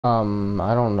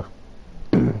I don't know.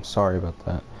 Sorry about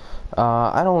that.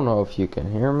 I don't know if you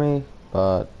can hear me,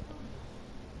 but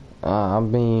I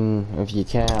mean, if you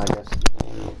can, I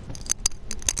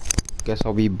guess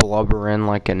I'll be blubbering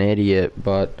like an idiot.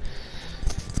 But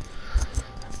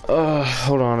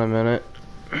hold on a minute.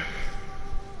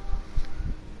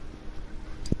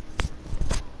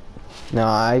 Now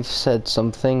I've said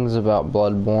some things about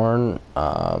Bloodborne.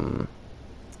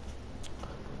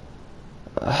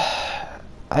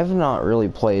 I've not really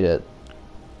played it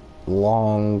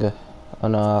long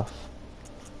enough.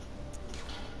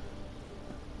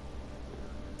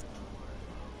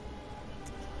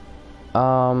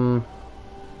 I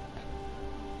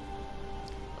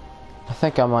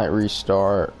think I might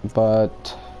restart,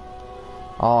 but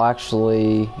I'll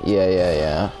actually,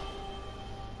 yeah.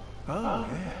 Oh,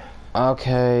 yeah.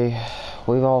 Okay,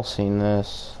 we've all seen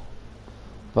this.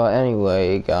 But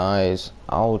anyway, guys,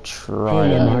 I'll try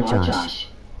Hey, to... Josh.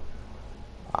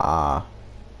 Ah.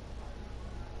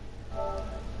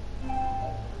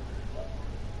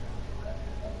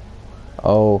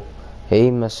 Oh,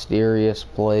 hey, mysterious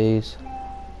plays.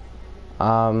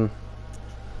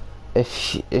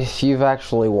 If you've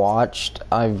actually watched,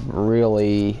 I've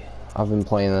been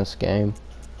playing this game.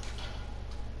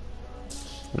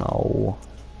 No.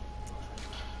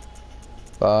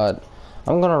 But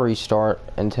I'm gonna restart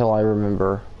until I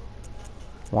remember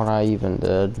what I even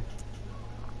did.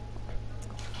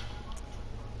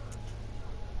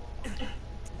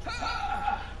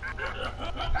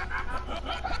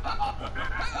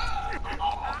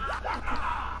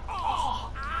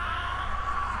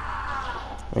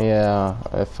 Yeah,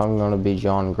 if I'm gonna be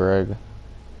John Gregg.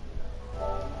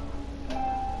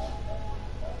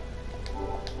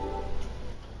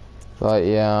 But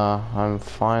yeah, I'm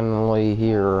finally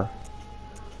here.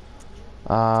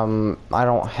 I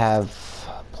don't have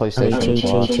PlayStation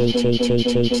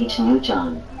Plus. New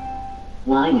John.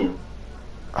 Y new.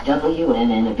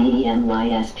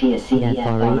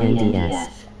 WNNBENYSPCEFRENDS.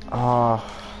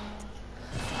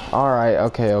 Alright,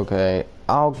 okay.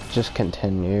 I'll just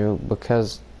continue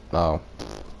because, I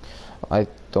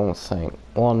don't think,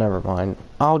 well, never mind.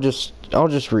 I'll just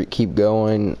keep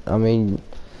going. I mean,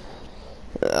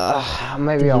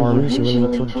 maybe I'll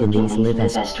usually talk in these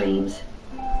live streams.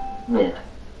 Rip.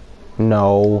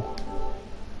 No,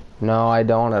 I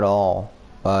don't at all.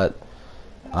 But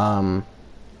I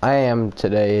am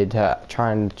today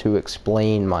trying to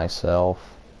explain myself.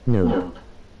 No.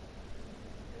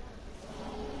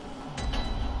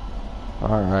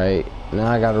 Alright, now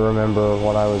I gotta remember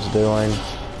what I was doing.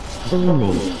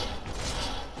 Eliminate.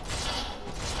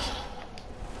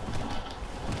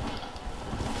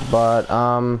 But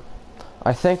I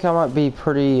think I might be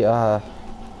pretty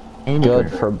good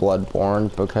for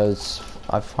Bloodborne because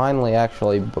I finally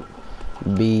actually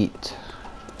beat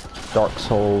Dark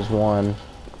Souls 1.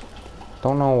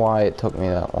 Don't know why it took me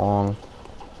that long.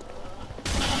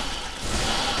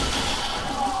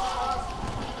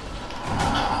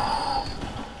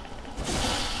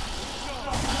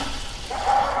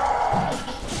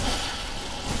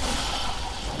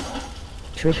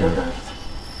 Trigger.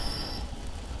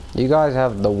 You guys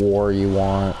have the war you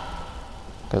want,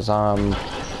 because I'm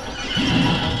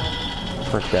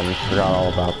freaking forgot all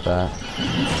about that.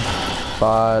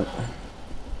 But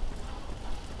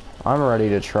I'm ready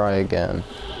to try again.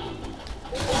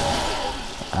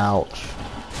 Ouch.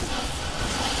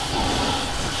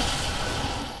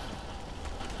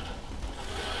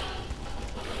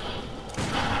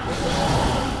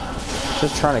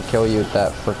 Just trying to kill you with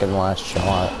that freaking last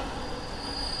shot.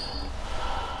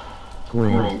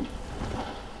 Gwen.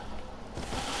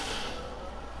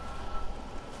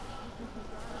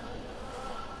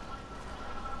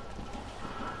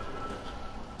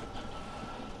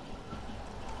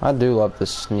 I do love the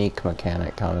sneak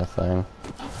mechanic kind of thing.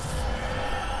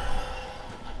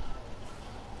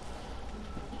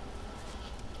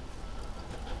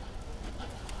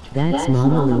 That's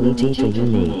Mama Luigi to you,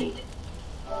 Nate.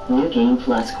 New game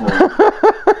plus Gwen.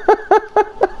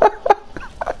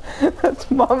 That's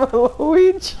Mama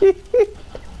Luigi.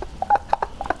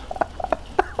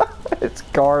 It's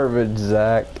garbage,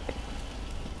 Zach.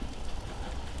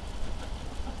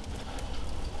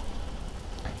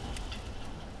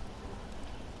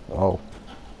 Whoa.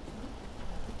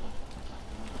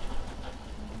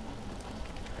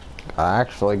 I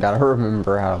actually gotta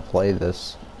remember how to play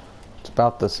this. It's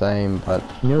about the same, but...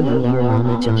 No, you are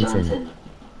Mama Johnson.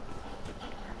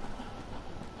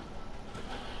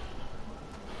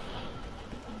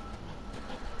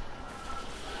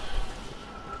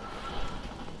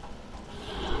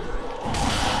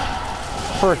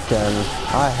 Frickin',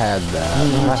 I had that.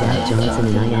 You I are Jack had Johnson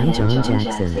and I am John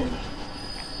Jackson. that.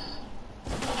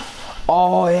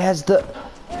 Oh, it has the...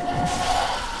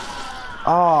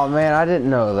 Oh, man, I didn't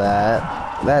know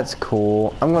that. That's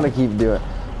cool. I'm gonna keep doing...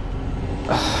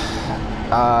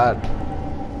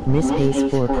 Miss Pace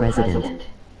for president.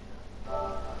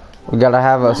 We gotta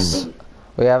have a...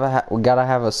 We gotta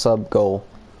have a sub goal.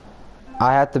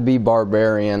 I have to be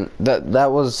barbarian. That's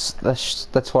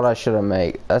what I should have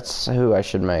made. That's who I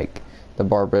should make. The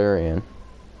barbarian.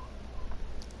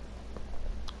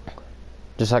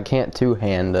 Just I can't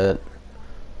two-hand it.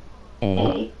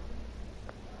 A.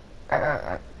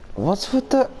 What's with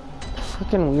the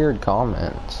freaking weird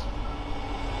comments?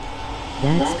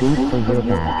 That's good for your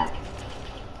back.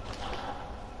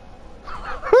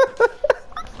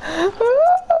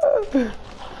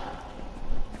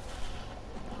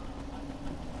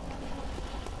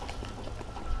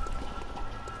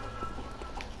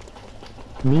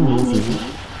 Me easy.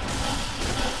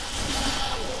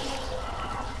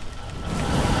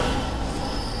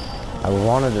 I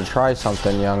wanted to try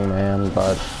something, young man,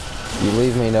 but you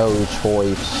leave me no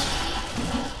choice.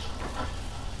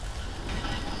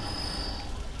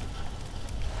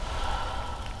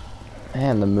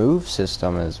 Man, the move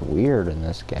system is weird in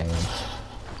this game.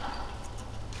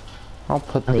 I'll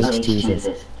put Oh, this...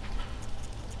 Jesus.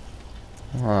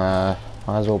 Might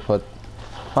as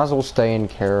well stay in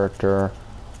character.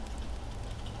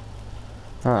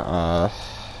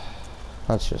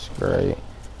 That's just great.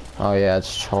 Oh yeah,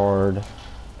 it's charred.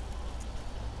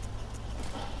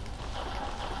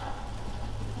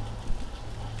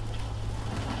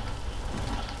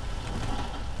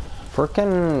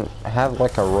 Frickin' have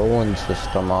like a rolling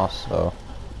system also.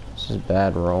 This is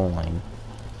bad rolling.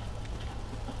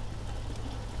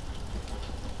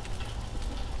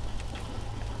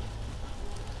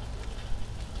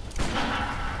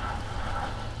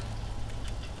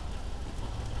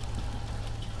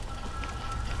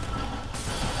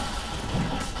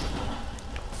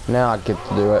 Now I get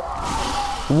to do it.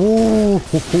 Woo!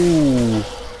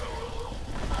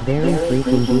 Very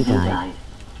freaking good guy.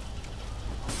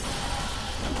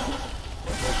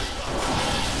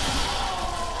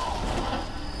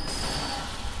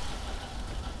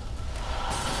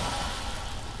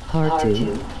 Hard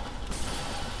to.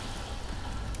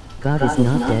 God is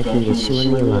not dead, he is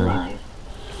surely alive.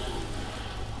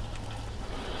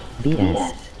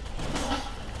 BS.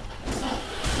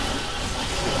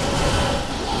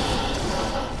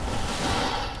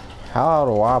 How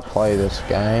do I play this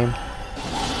game?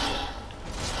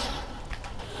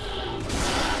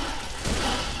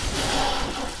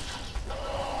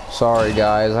 Sorry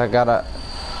guys, I gotta...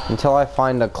 Until I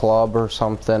find a club or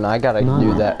something, I gotta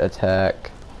do that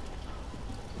attack.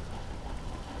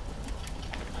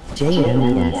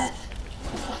 JMS.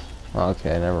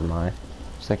 Okay, never mind.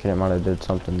 I was thinking it might have did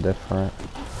something different.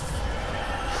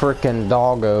 Frickin'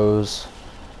 doggos.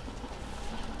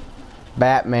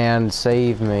 Batman,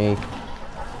 save me.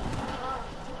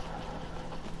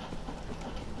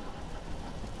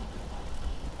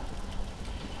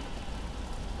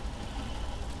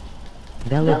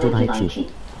 Bella Delighty.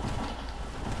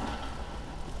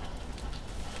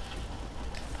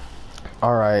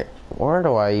 Alright, where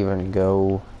do I even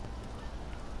go?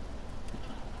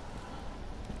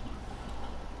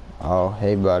 Oh,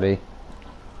 hey buddy.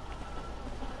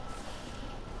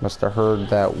 Must have heard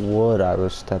that wood I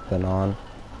was stepping on.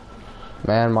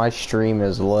 Man, my stream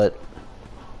is lit.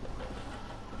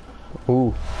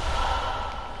 Ooh.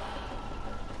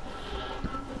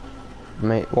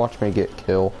 Mate, watch me get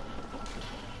killed.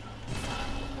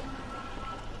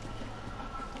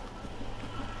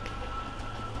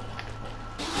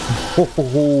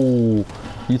 Oh,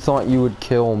 you thought you would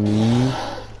kill me?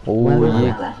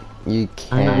 Oh, you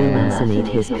can't. I will assassinate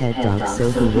his pet dog so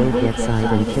he will get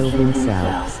side and kill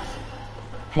himself.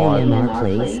 Hey MR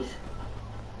please.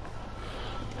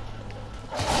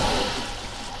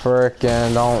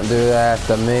 Frickin' don't do that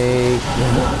to me.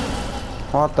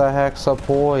 What the heck's a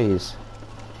poise?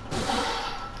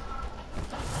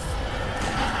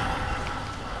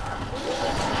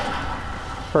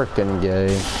 Frickin'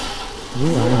 gay. You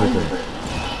are nigger.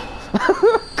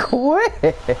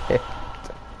 Quit!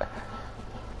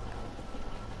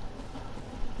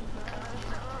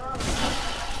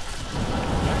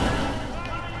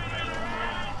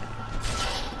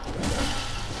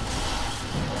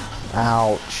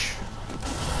 Ouch.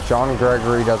 John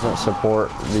Gregory doesn't support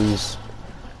these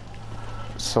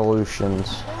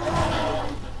solutions.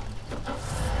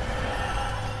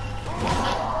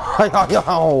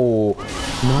 Yo!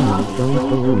 Mommy, don't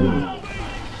bully me.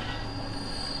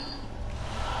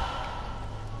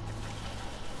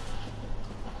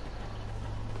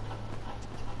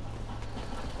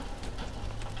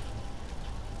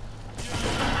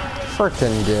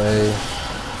 Frickin' gay.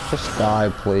 Just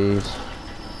die, please.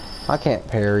 I can't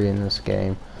parry in this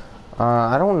game.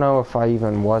 I don't know if I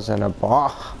even was in a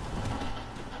boss.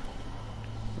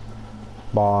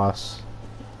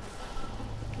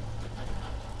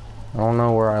 I don't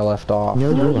know where I left off.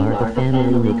 No, you are the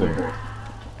family nigger.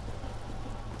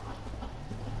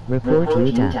 Report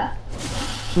Utah.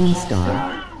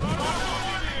 Keemstar.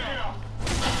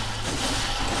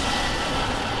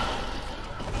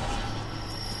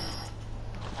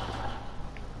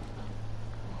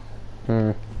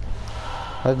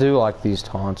 I do like these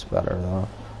taunts better though.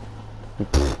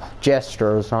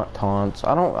 Gestures, not taunts.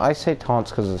 I say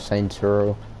taunts because of Saints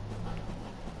Row.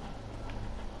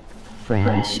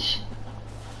 French.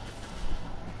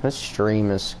 This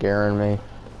stream is scaring me.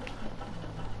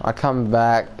 I come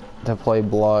back to play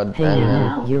Blood Hey and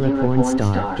now, you're a porn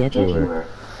star. Get your.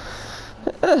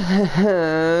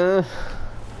 then...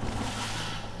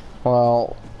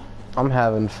 Well, I'm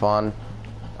having fun.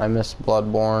 I miss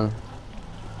Bloodborne.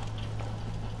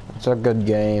 It's a good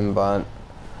game, but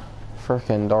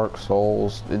frickin' Dark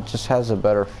Souls, it just has a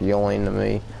better feeling to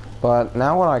me. But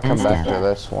now when I come back to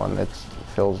this one, it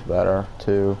feels better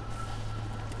too.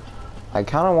 I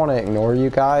kind of want to ignore you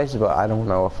guys, but I don't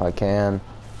know if I can.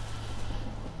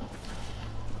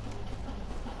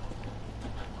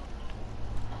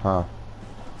 Huh.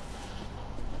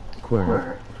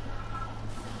 Quirk.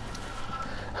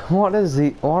 What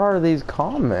are these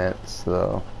comments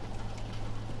though?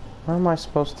 Where am I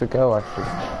supposed to go? I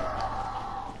forget.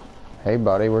 Hey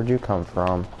buddy, where'd you come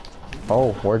from?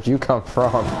 Oh, where'd you come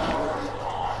from?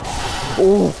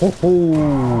 Ooh,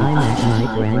 I'm at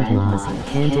my grandma's.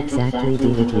 Can't exactly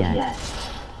do it yet.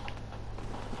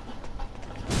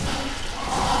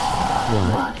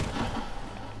 What?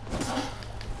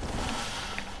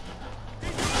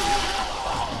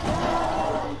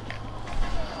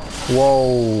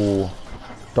 Whoa.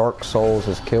 Dark Souls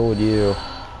has killed you.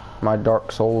 My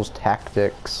Dark Souls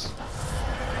tactics.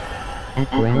 At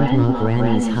Grandma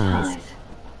Granny's heist.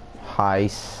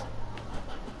 Heist.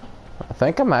 I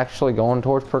think I'm actually going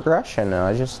towards progression and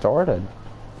I just started.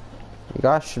 You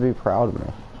guys should be proud of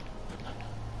me.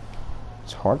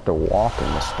 It's hard to walk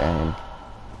in this game.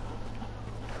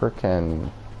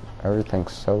 Frickin'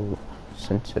 everything's so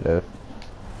sensitive.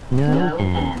 No,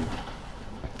 and.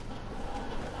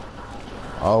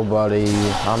 Oh buddy,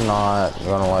 I'm not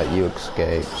gonna let you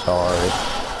escape, sorry.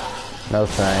 No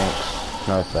thanks,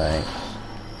 no thanks.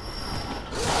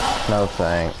 No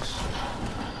thanks.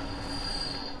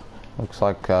 Looks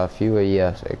like a few of you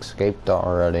escaped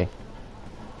already.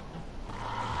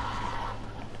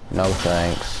 No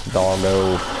thanks,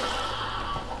 doggo.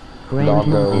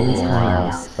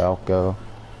 Doggo, Falco.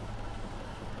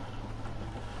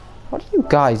 What are you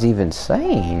guys even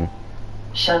saying?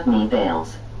 Shut me,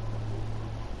 Bales.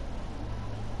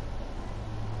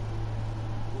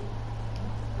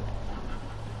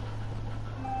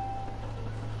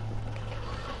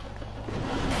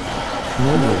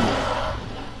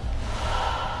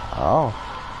 Oh.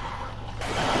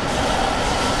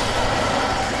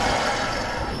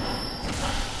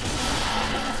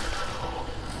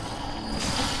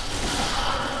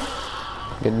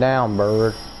 Get down,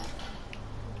 bird.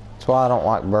 That's why I don't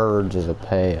like birds as a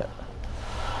pet.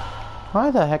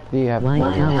 Why the heck do you have White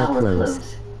birds? collar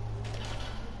clothes.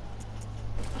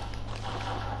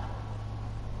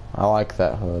 I like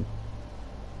that hood.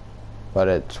 But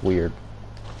it's weird.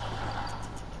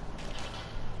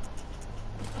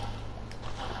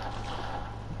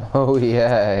 Oh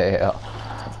yeah.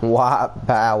 White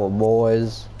power,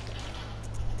 boys.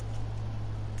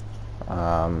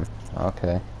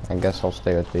 Okay. I guess I'll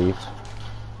stay with these.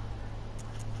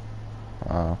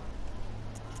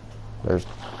 There's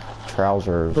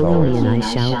trousers. Bully and I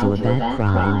shall do a bad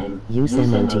crime. Use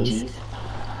emojis.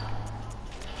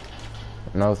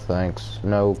 No thanks.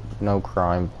 No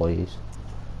crime, please.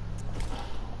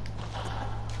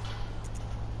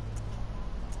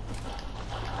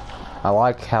 I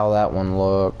like how that one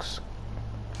looks,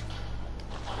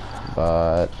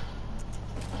 but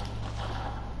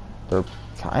they're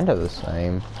kind of the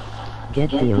same. Get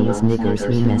those niggers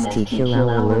who must he kill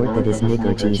our Lord that is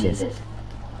nigger Jesus.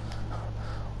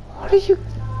 What are you...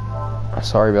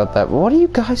 Sorry about that, but what are you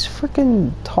guys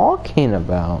freaking talking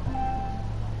about?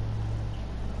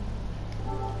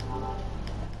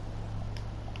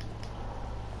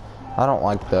 I don't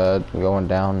like the going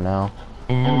down now.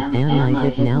 And I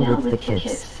good now with the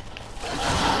kids.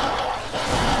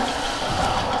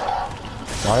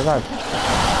 Why did I...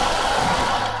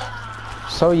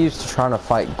 So used to trying to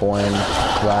fight Gwen,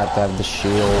 because I have to have the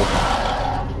shield.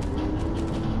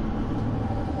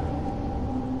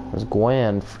 There's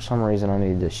Gwen, for some reason I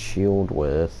need to shield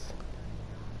with.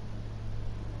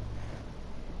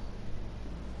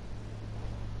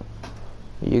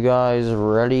 You guys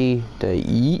ready to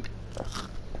eat?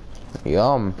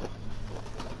 Yum.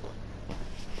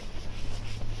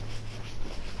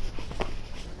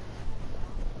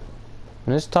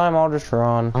 This time I'll just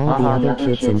run. All the other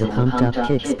kids in the pumped up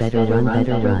kicks better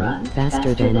run,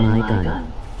 faster than my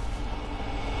gun.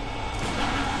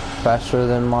 Faster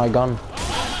than my gun.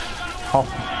 Oh.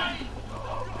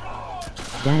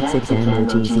 That's exam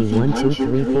GZ 1 2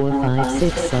 3 4 5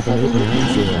 6 7 8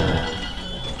 9 0.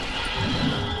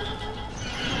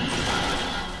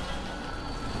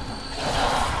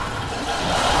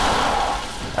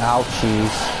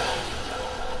 Ouchies.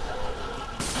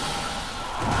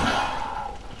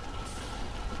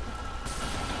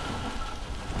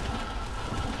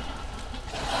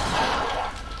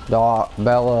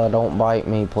 Bella, don't bite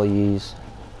me, please.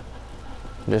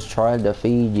 Just tried to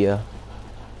feed you.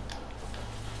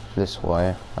 This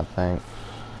way, I think.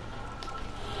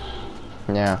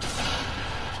 Yeah.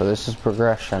 So this is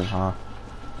progression, huh?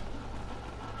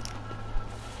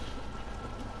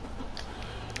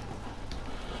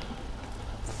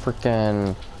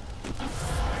 Freaking.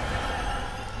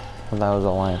 Well, that was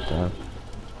a lantern.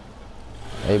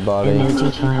 Hey, buddy.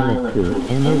 Emoji pilot crew,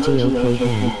 emoji OK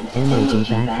hand, emoji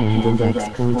backhand index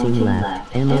pointing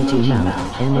left, emoji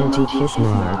mouth, emoji kiss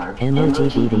mark, emoji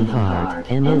beating heart,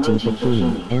 emoji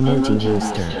bikini, emoji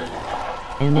rooster,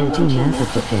 emoji map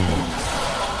of Japan,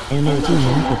 emoji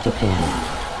map of Japan.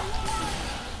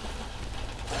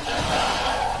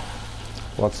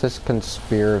 What's this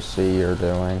conspiracy you're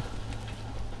doing?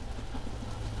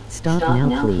 Stop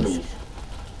now, please.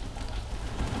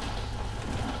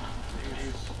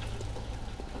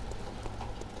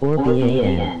 Or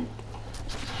BAN.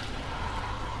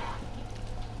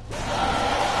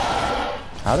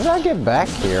 How did I get back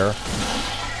here?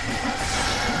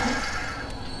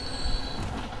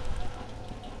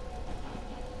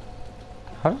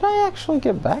 How did I actually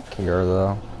get back here,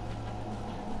 though?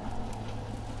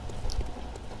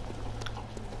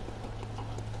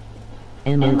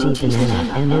 Emoji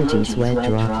banana, emoji sweat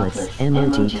droplets,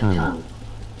 emoji tongue.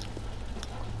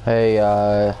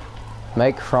 Hey,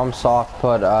 make FromSoft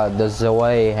put the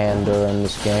Zoe handler in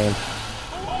this game.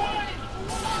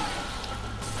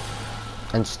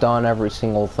 And stun every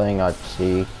single thing I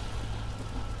see.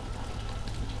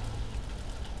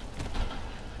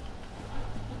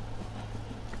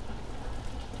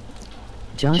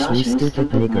 Josh, you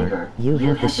stupid nigger, you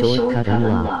have the shortcut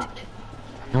unlocked.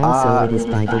 Also, it is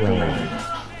by the way.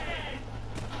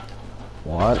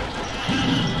 What?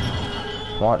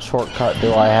 What shortcut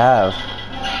do I have?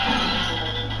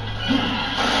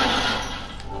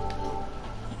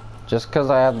 Just because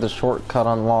I have the shortcut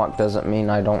unlocked doesn't mean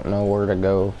I don't know where to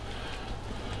go.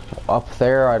 Up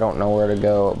there, I don't know where to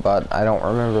go, but I don't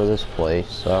remember this place,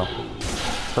 so...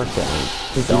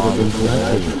 Freaking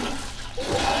dumb.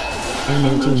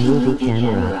 Emoji movie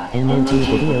camera, emoji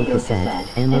video cassette,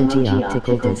 emoji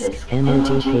optical disc,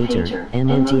 emoji pager,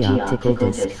 emoji optical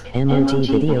disc, emoji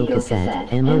video cassette,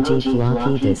 emoji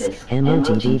floppy disk,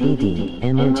 emoji DVD,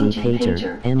 emoji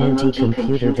pager, emoji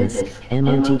computer disc,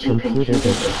 emoji computer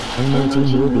disc,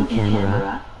 emoji movie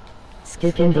camera.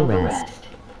 Skipping the rest.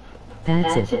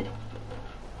 That's it.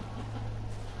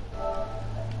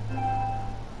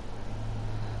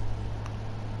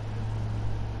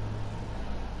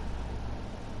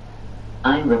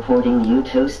 I'm reporting you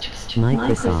toast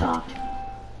Microsoft.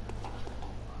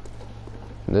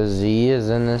 The Z is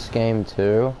in this game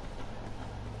too?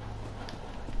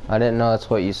 I didn't know that's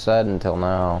what you said until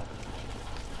now.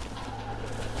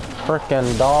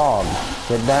 Frickin' dog.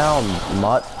 Get down,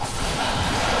 mutt.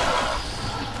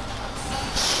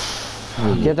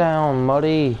 Get down,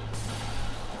 muddy.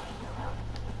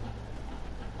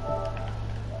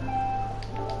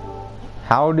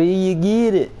 How do you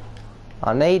get it?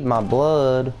 I need my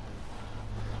blood.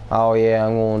 Oh yeah,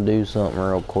 I'm gonna do something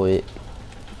real quick.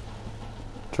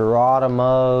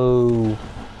 Geronimo.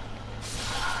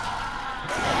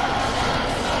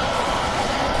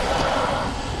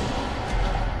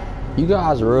 You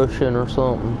guys rushing or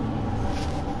something?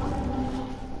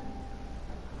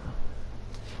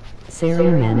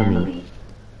 Ceremony.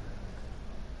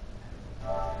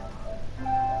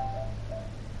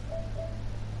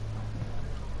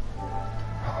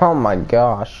 Oh my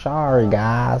gosh, sorry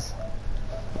guys.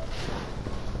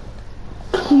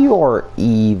 You're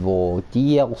evil.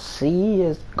 DLC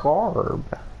is garb.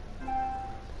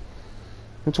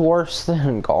 It's worse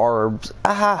than garbs.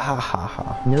 Ah ha ha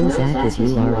ha. No Zach as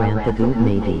you are rampagoo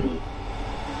maybe.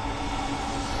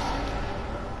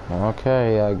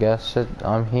 Okay, I guess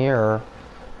I'm here.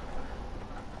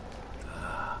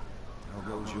 How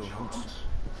goes your hunt?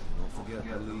 Don't forget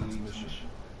the lead's mission.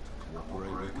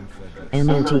 Cooperate with Confederates.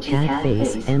 Emoji cat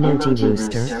face, emoji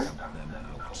rooster. Them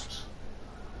out.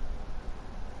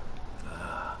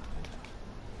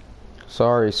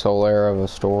 Sorry, Solera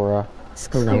Vestora.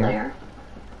 Scalare.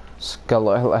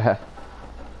 Scalula.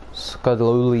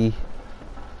 Scaluli.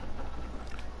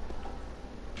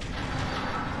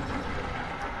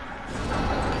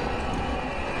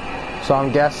 So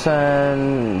I'm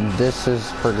guessing this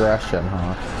is progression,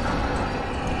 huh?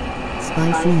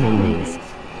 Spicy mayonnaise.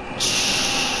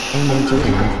 Emoji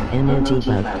ant, emoji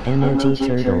bug, emoji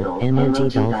turtle, emoji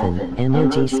dolphin,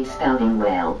 emoji spouting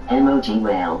whale,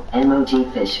 emoji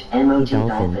fish, emoji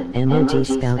dolphin, emoji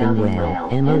spouting whale,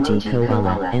 emoji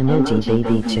koala, emoji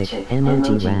baby chick,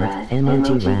 emoji rat,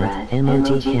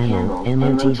 emoji camel,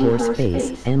 emoji horse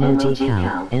face, emoji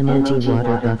cow, emoji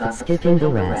water bucket, skipping the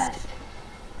rest.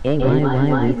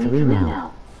 AYY we 3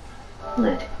 now.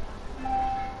 Lit.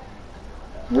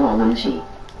 Waluigi.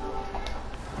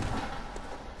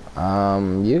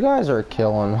 You guys are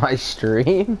killing my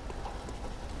stream.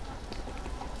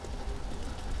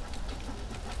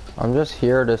 I'm just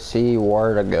here to see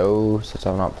where to go since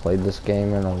I've not played this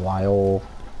game in a while.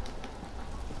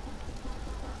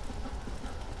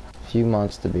 A few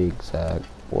months to be exact.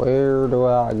 Where do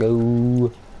I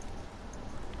go?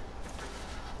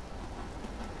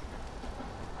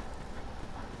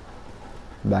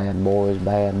 Bad boys,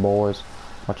 bad boys.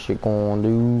 What you gonna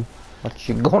do? What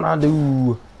you gonna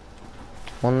do?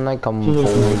 When they come He for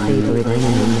is my you. favorite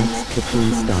enemy next to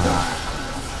Keystar.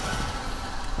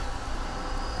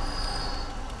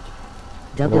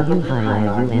 W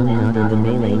higher you am not in the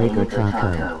melee nigger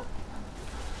taco.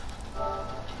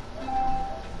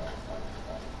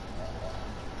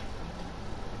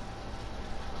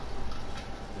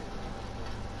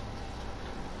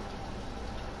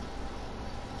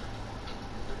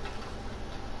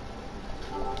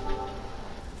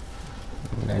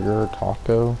 Nigger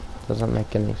taco? Doesn't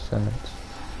make any sense.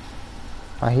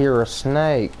 I hear a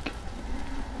snake.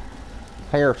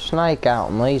 I hear a snake out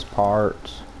in these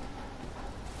parts.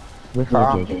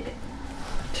 Wicked.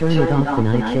 Turn it off when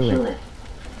I kill it.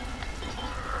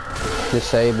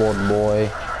 Disabled boy.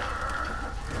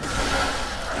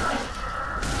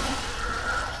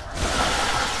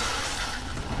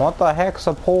 What the heck's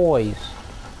a poise?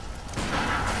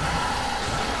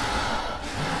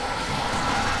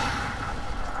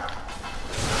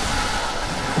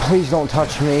 Please don't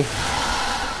touch me.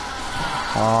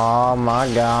 Oh my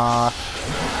gosh.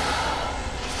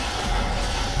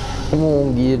 I'm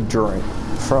gonna get a drink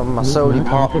from my soda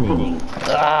pop.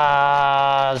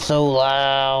 Ah, so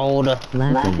loud.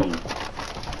 Laughing.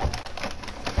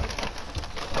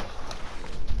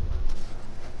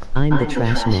 I'm the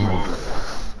trash man.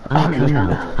 I come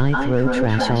out, I throw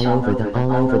trash all over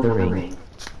the ring.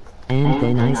 And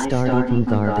then I start eating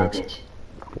garbage.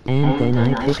 And then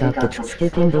I pick up the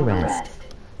skipping the rest.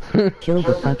 Kill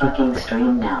the fucking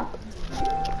stream now.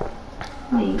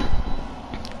 Me.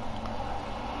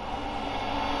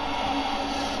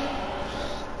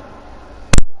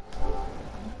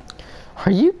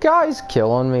 Are you guys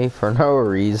killing me for no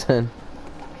reason?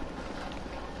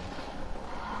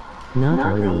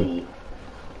 Not really.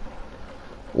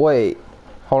 Wait,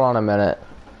 hold on a minute.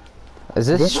 Is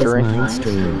this This is stream? my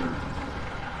stream.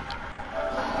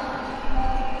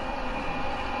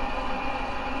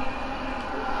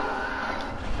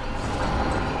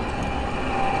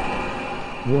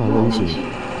 Waluigi.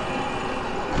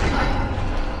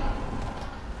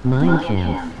 Mine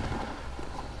camp.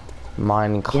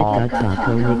 Mine Get comp.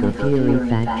 taco nigger fury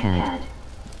fat cat.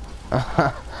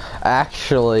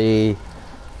 Actually,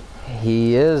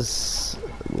 he is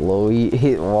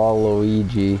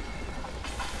Waluigi.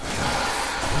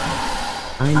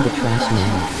 I'm the trash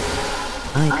man.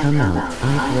 I come out, I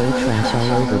throw trash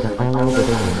all over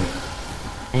the room.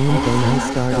 And then I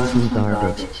start eating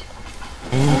garbage.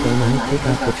 And then I pick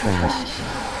up the trash.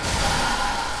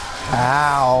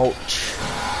 Ouch.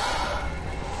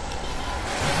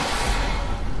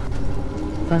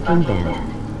 Fucking band.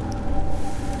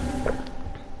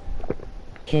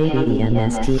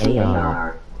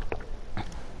 KEMSTAR.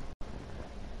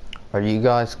 Are you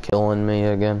guys killing me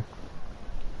again?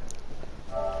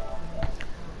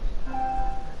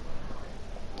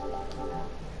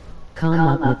 Come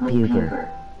up with Buger.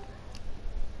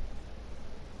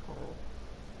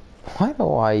 Why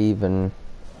do I even...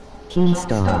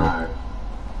 Keemstar.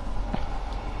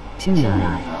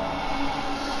 Tonight.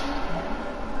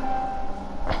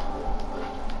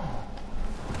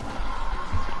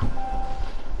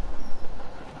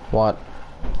 What?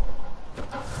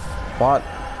 What?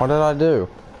 What did I do?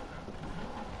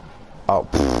 Oh,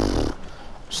 pfft.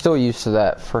 Still used to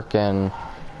that frickin'...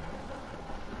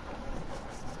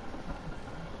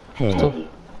 Hey.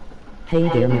 Hey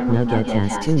there,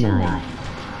 McNugget-29.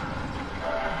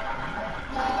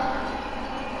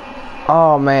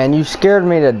 Oh man, you scared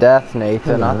me to death,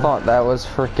 Nathan. Hello? I thought that was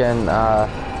frickin',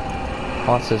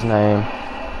 what's his name?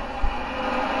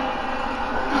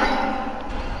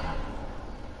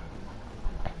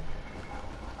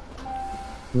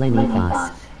 Lenny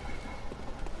Foss.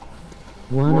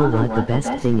 Wanna know what the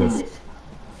best thing is?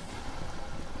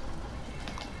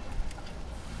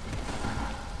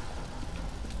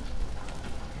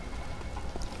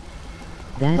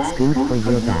 That's good for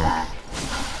your back.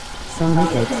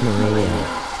 Sonic X Mario.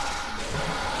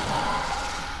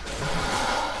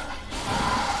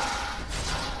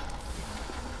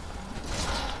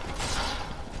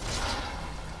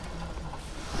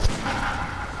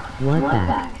 What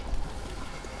back?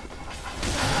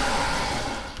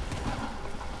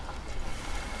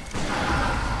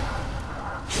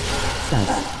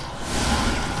 Sus.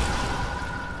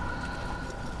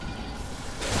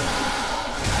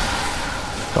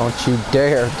 Don't you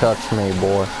dare touch me,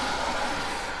 boy.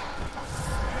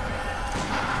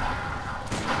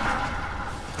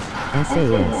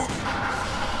 SAS.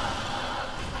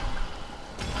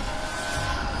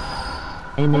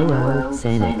 NOO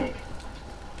Sonic.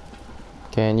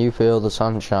 Can you feel the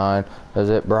sunshine? Does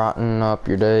it brighten up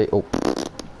your day? Oh,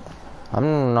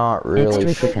 I'm not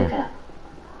really sure. Extrifica.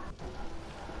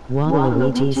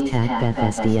 Waluigi's TAC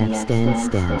FSDF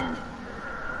stand.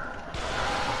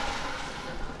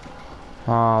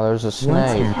 Oh, there's a What's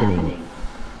snake. happening?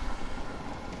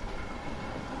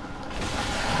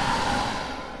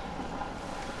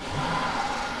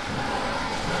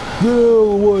 Get out of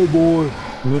the way, boy.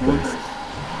 Nicholas.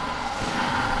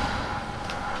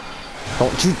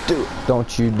 Don't you do it.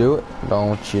 Don't you do it.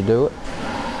 Don't you do it.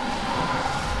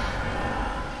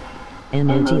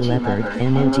 MOG leopard,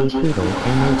 MOG poodle,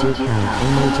 MOG cow,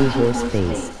 MOG horse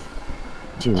face.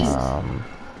 Juice.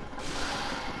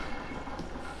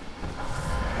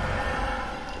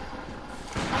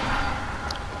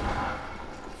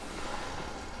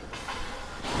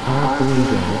 All three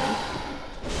day.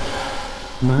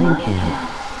 Mine camp.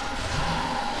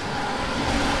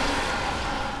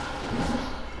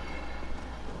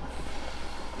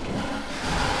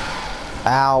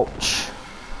 Ouch.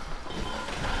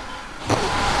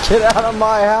 Get out of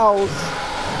my house.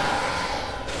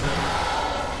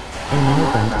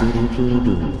 ML.DDPB.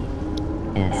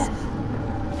 S.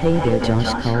 Hey there,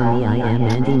 Josh, call me, I am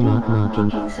Andy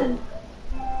Mocking.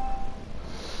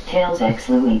 Tails X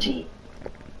Luigi.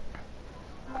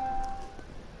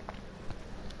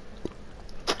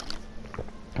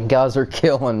 You guys are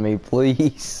killing me,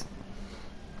 please.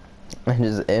 And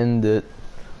just end it.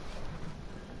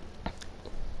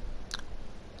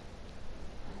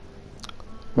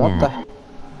 What the?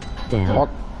 Damn.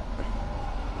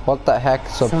 What the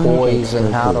heck's a Sonic poison?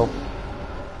 X How to?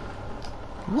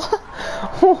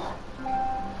 What?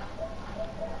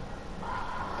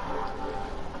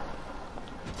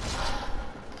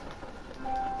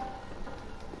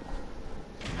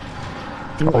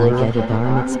 Do I get a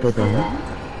bar mitzvah then?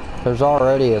 There's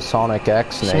already a Sonic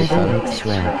X, Nathan. Shadow X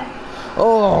Shrek.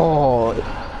 Oh,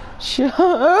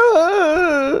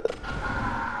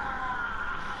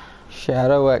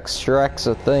 Shadow X Shrek's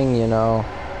a thing, you know.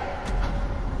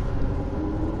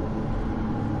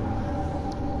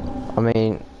 I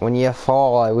mean, when you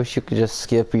fall, I wish you could just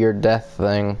skip your death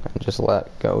thing and just let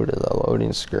go to the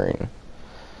loading screen.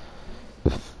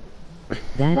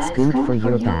 That's good for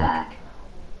your back.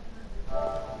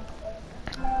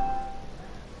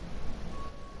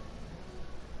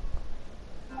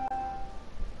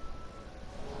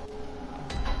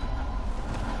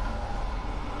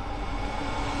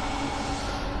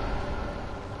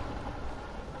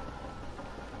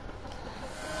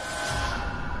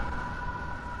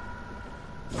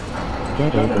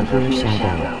 Get over here,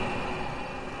 Shadow.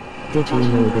 Did you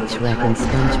know that Shrek and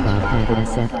SpongeBob had an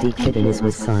SFD kittens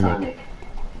with Sonic?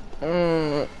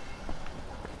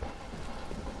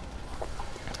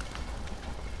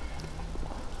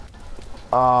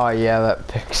 Oh yeah, that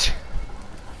picture.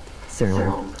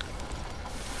 Sir.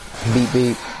 Beep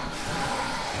beep.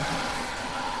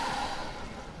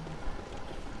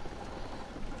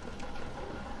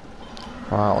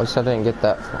 Well, at least I didn't get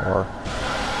that far.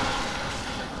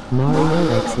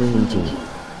 Mario X Luigi.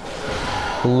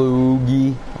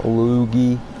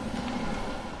 Loogie.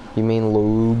 You mean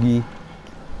Loogie?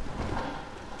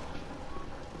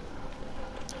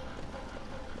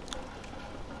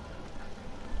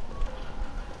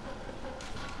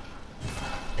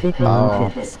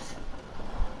 Pigmon Pips.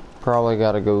 Probably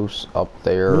gotta go up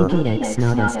there. Leaky X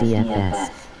not SDFS.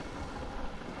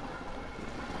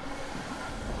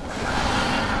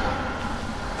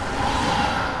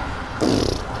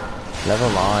 Never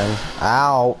mind.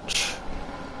 Ouch.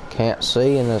 Can't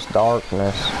see in this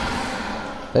darkness.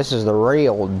 This is the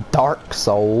real Dark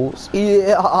Souls.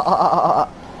 Yeah.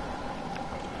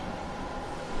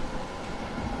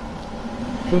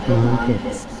 Pigmon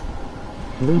Pips.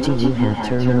 Luigi, you have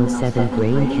terminal 7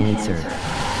 brain cancer.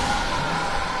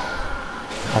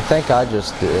 I think I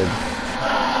just did.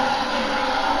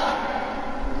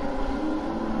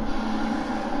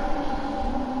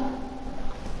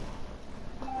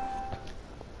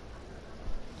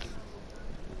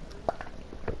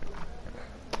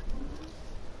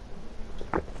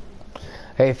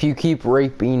 Hey, if you keep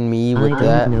raping me with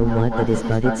that... I don't know what that is,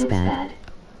 but it's bad.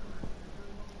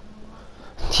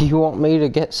 Do you want me to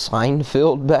get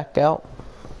Seinfeld back out?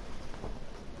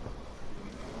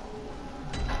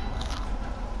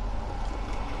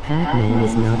 Pac-Man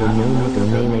is not a no-nigger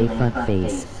melee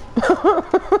fuckface.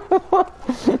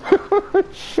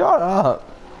 Shut up.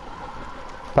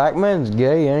 Pac-Man's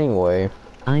gay anyway.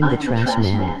 I'm the trash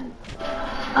man.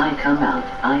 I come out,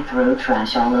 I throw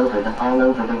trash all over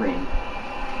the ring.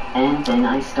 And then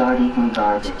I start eating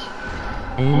garbage.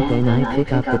 And then I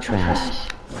pick up the trash.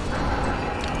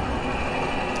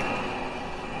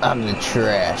 I'm the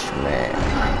trash man.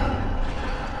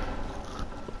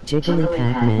 Jiggly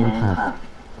Pac-Man puff.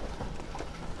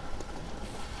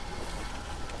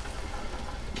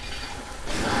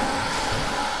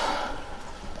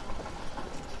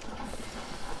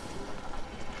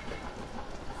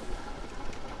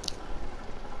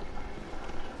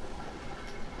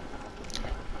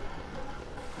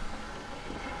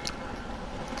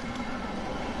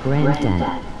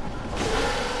 Granddad.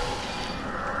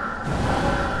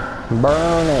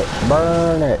 Burn it,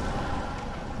 burn it.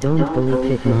 Don't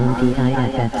bully Pigmon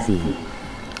PIFFC.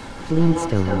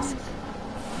 Flintstones.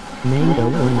 Mango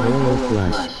and Royal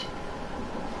Flush.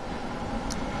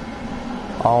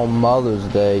 On Mother's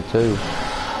Day too.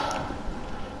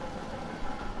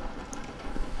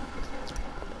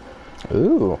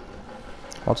 Ooh.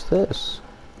 What's this?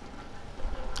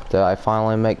 Did I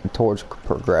finally make it towards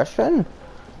progression?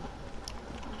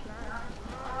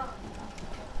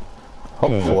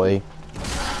 Hopefully.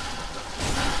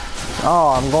 Oh,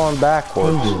 I'm going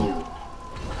backwards.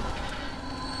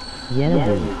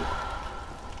 Yellow.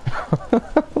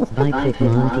 Buy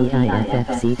Pigmon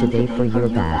PIFFC today for your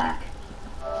back.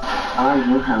 Are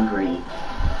you hungry?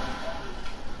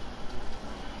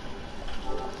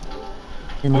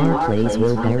 MR plays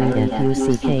will buried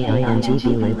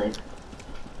FUCKINGB.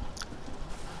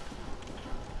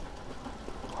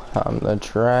 I'm the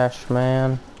trash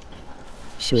man.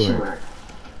 Sure.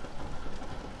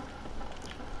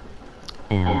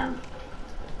 Am.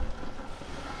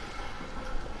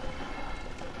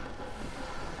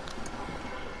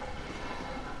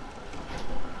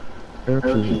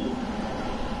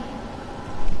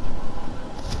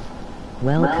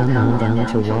 Welcome on down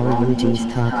to Waluigi's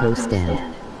taco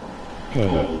stand.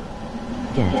 Hey.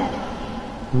 Get.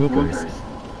 Niggers.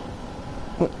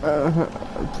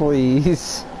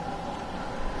 Please.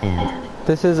 And.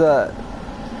 This is a...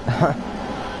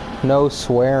 no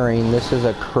swearing, this is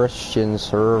a Christian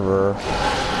server.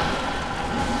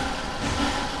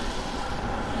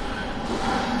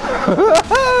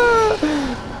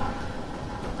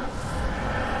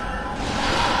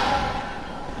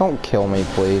 Don't kill me,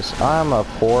 please. I'm a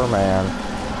poor man.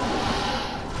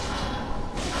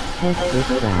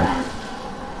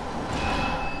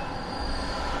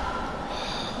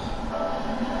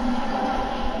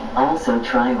 Also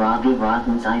try Robbie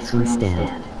Rotten's ice cream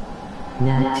stand.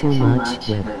 Not too much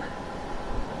whip.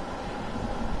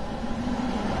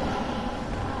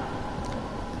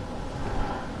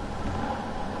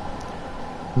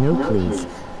 No please.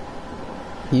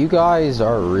 You guys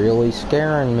are really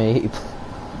scaring me.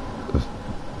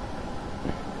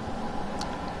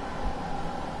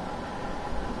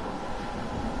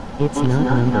 It's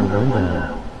not number one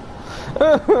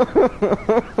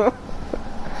though.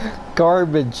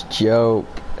 Garbage joke.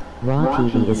 Raw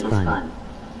TV is fun.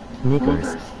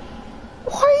 Niggers.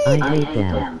 What? I hate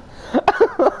them.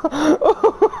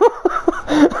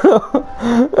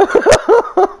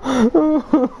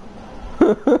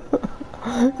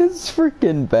 It's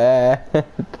freaking bad.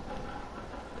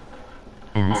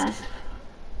 Asked.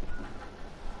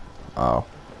 Oh.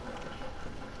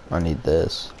 I need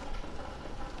this.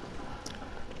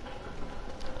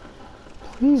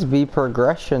 Please be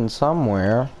progression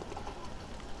somewhere.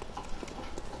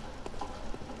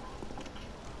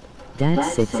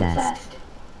 That's success.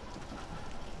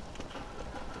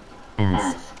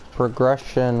 pass.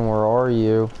 Progression, where are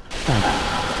you? Fuck.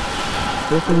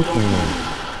 Flipping cannon.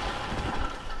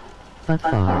 Fuck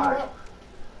fart.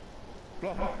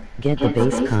 Get the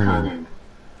base cannon.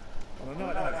 On a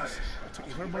night like this, I took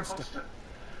you for a monster.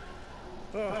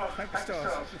 Oh, thank the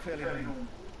stars, you're fairly normal.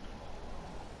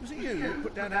 Was it you who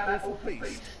put down that awful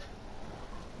beast?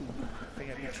 Ooh, thing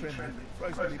had me trembling,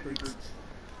 frozen me boots.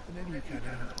 And then you came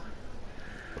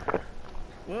out.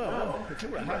 Well, if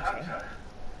you're a hunter...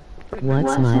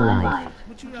 What's my life?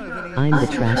 Would you know of any... I'm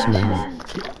the trash man.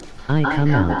 I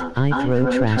come out, I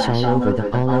throw trash all over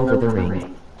the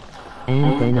ring.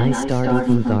 And then I start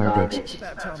eating garbage.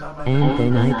 And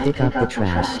then I pick up the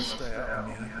trash. Stay out on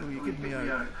me. Oh, you give me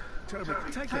a... terrible...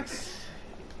 Take this.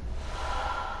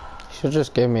 Should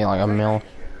just give me like a mil.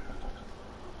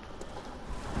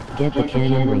 Get the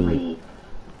cannon read.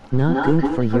 Not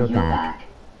good for your back.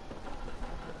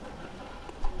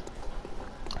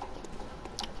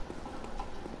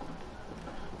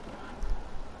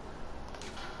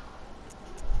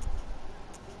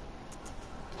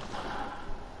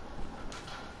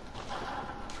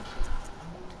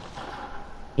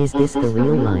 Is this the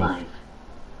real life?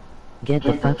 Get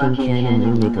the fucking cannon,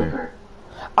 you nigger.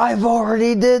 I've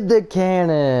already did the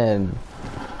cannon!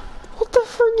 What the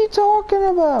frick are you talking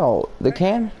about? The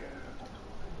cannon?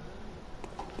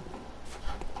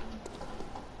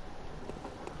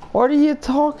 What are you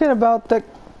talking about? The...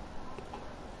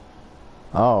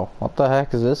 Oh, what the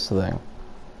heck is this thing?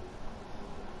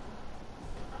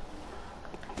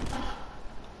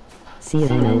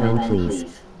 CNN, please.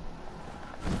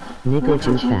 Nigger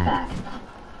juke back.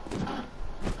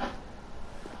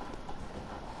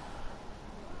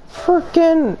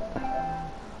 Frickin'...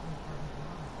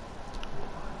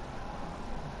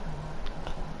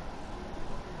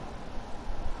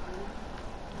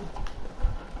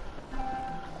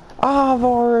 I've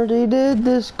already did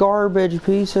this garbage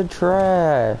piece of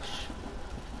trash.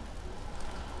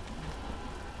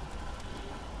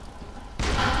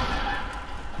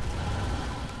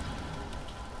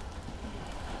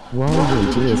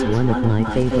 Waluigi is one of my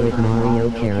favorite Mario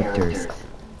characters.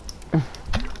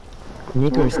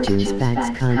 Niggers juice bags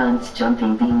cunt. Cunts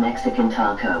jumping bean Mexican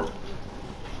taco.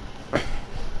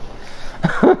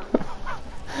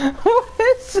 What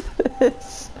is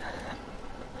this?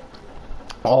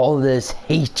 All this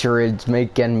hatred's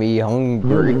making me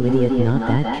hungry. You idiot, not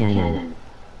that cannon.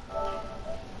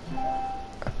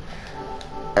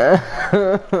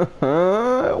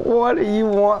 What do you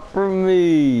want from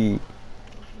me?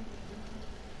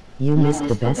 You missed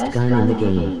the best gun in the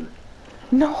game.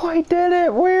 No, I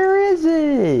didn't. Where is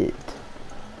it?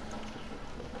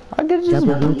 I could just...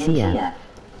 WTF.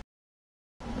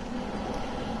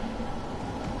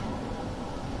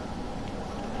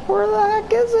 Where the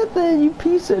heck is it then, you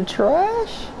piece of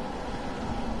trash?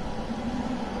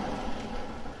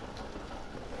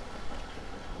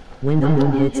 When the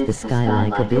moon hits the sky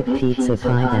like a big pizza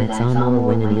pie, that's Amor.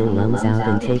 When your lungs out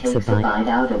and takes a bite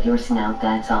out of your snout,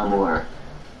 that's Amor.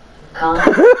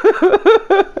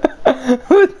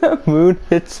 When the moon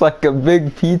hits like a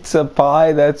big pizza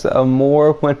pie, that's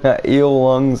amore. When the eel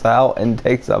lungs out and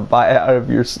takes a bite out of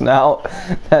your snout,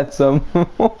 that's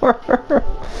amore.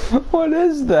 What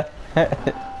is that?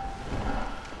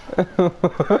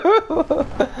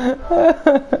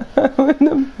 When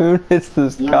the moon hits the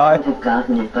sky, You could have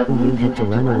gotten it, but you had to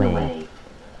run away.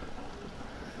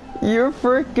 you're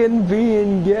frickin'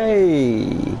 being gay.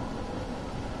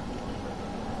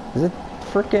 Is it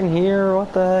frickin' here?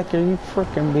 What the heck are you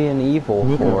frickin' being evil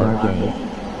Nigger for? are gay.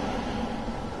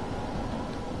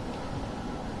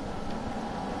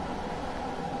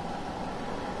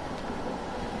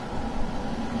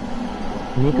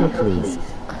 Nigger, please.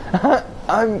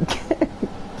 I'm...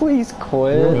 Please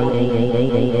quit.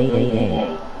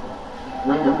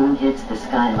 When the moon hits the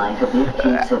sky like a big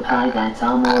pizza pie, that's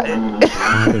Amor. When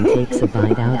Out and takes a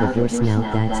bite out of your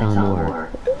snout, that's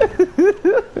Amor.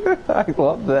 I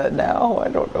love that now. I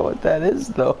don't know what that is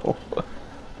though.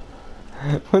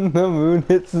 When the moon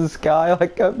hits the sky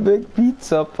like a big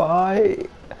pizza pie.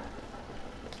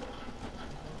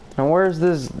 And where's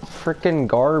this frickin'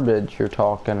 garbage you're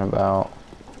talking about?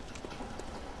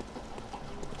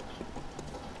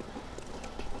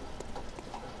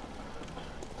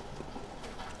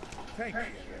 Thank you.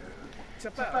 It's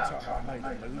about time I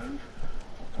made the move.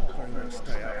 Can't very well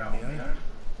stay out on my own.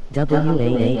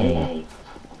 WAAA.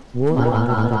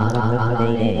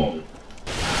 WAAA.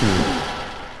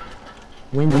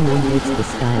 When the moon hits the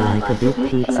sky like a big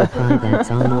pizza pie, that's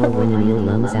Amor. When your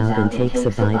lungs out and takes a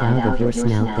bite out of your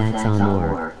snout, that's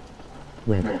Amor.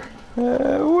 Whip.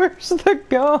 Where's the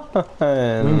gun?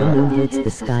 When the moon hits the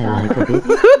sky like a big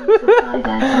Supply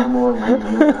that's all more when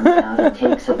the moon comes out and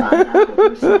takes a bite out of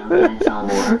your snout, that's all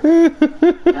more.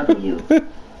 W.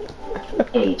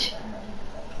 H.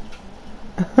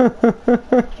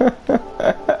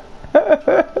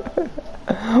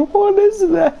 What is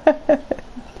that?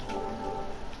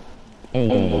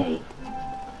 A.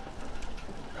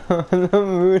 The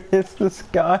moon hits the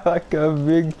sky like a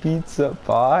big pizza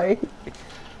pie.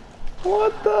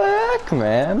 What the heck,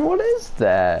 man? What is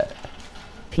that?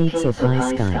 Pizza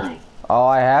pie sky. Oh,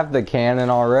 I have the cannon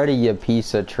already, you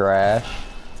piece of trash.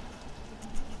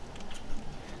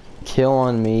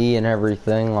 Killing me and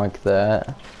everything like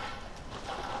that.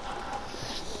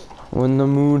 When the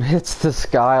moon hits the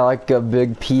sky like a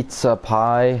big pizza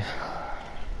pie.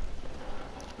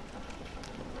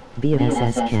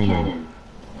 BSS cannon.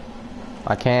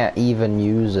 I can't even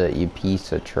use it, you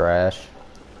piece of trash.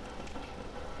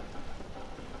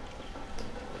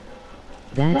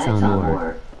 That's on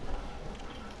more.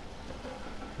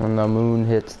 When the moon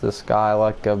hits the sky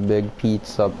like a big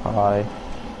pizza pie.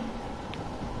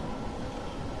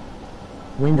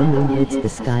 When the moon hits the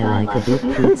sky like a big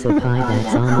pizza pie,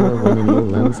 that's on more. When a mule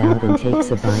lungs out and takes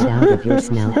a bite out of your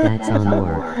snout, that's on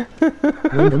more.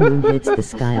 When the moon hits the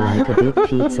sky like a big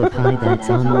pizza pie, that's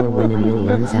on more. When a mule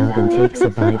lungs out and takes a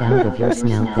bite out of your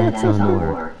snout, that's on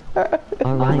more.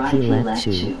 R.I.P. left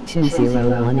shoe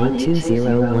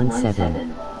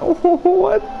 20182017.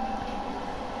 What?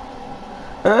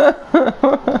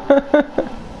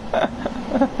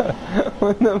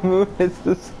 When the moon hits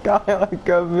the sky like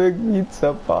a big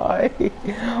pizza pie.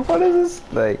 What is this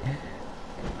thing?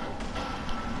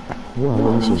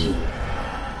 Waluigi.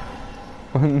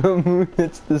 When the moon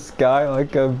hits the sky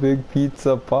like a big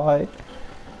pizza pie.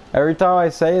 Every time I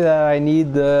say that, I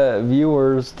need the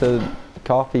viewers to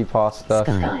copy pasta.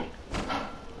 Sky.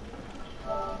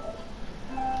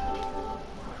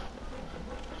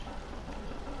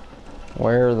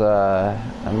 Where the...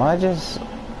 Am I just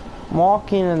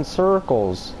walking in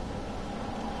circles?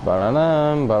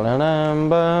 Ba-da-dum, ba-da-dum,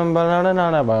 bum,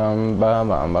 ba-da-da-da-bum, bum,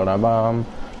 bum, ba-da-bum,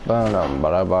 ba-dum,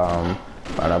 ba-da-bum,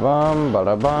 ba-da-bum,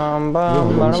 ba-da-bum,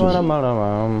 bum,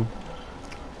 ba-da-ba-da-ba-da-bum.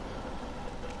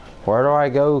 Where do I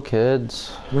go, kids?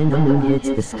 When the moon hits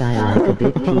the sky like a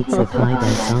big pizza pie,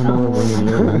 that's on more. When a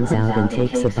mule lungs out and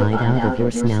takes a bite out of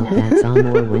your snout, that's on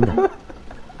more. When the...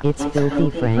 It's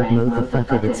filthy Frank,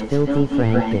 motherfucker, it's filthy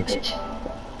Frank, bitch.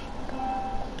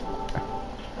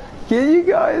 Can you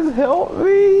guys help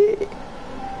me?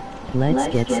 Let's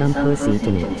get some pussy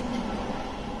tonight.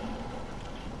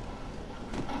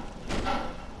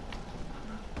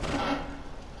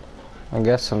 I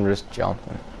guess I'm just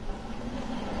jumping.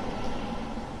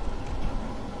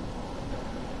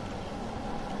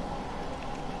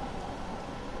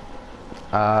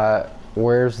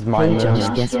 Where's my Hey Josh,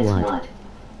 moon? guess what?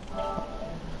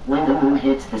 When the moon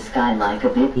hits the sky like a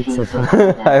big It's a pizza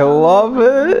fun- pie, I love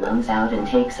it. lungs out and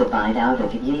takes a bite out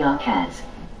of your cats.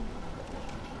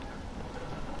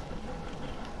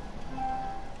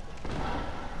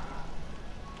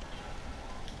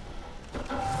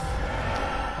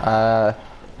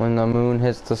 When the moon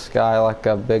hits the sky like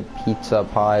a big pizza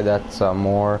pie, that's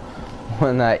more.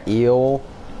 When that eel,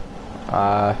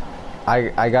 I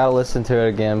gotta listen to it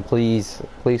again, please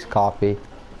copy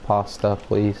pasta,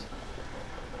 please.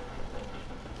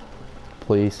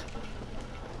 Please.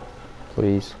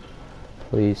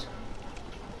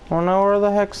 Oh no, where the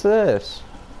heck's this?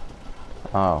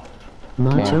 Oh.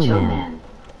 Macho Can't. Man.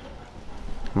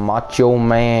 Macho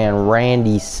Man,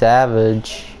 Randy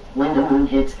Savage. When the moon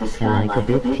hits the sky Like a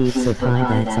big pizza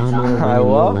pie, that's on more. When I a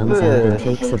mule love lungs out and this.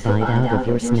 takes a bite out of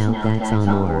your snout, that's on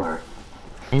more.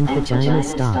 And vagina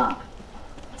stop.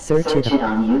 Search Search it it up.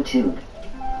 on YouTube.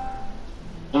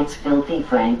 It's filthy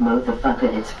Frank, motherfucker,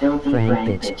 it's filthy Frank,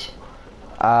 Frank, bitch. bitch.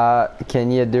 Can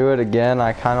you do it again?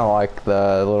 I kinda like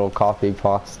the little coffee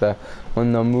pasta.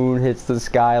 When the moon hits the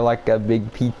sky like a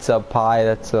big pizza pie,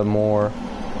 that's a more.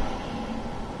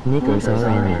 Nickers are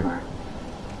in.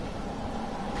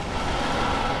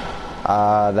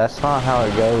 That's not how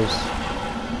it goes.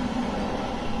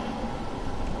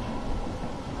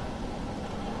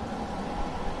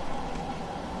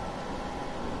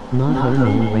 Maho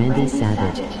Man Randy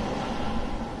Savage.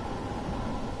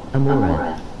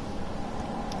 Amora.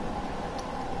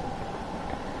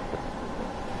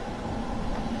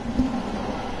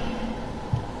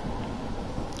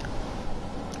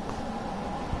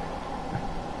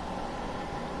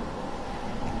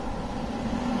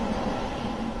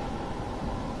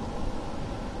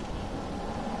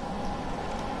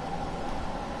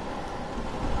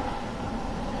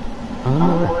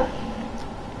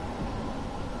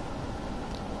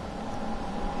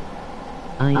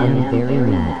 I am very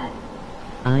mad.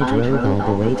 I drove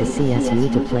all the way to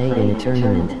CSU to play in a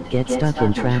tournament, get stuck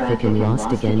in traffic and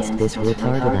lost against this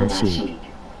retarded ass sheep.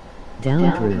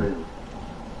 Down crew.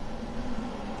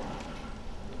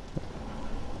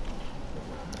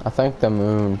 I think the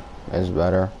moon is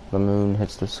better. The moon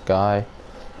hits the sky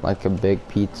like a big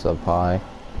pizza pie.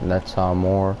 And that's how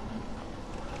more.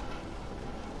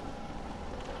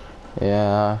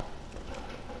 Yeah.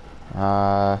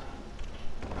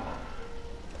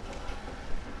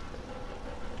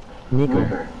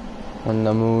 Nigger. When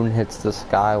the moon hits the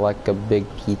sky like a big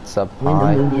pizza When the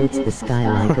pie. moon hits the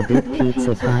sky like a big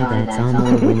pizza pie, that's all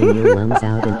more winning your lungs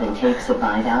out and Then takes a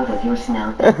bite out of your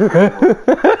snout.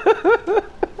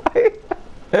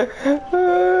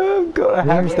 I'm gonna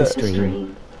have where's to. the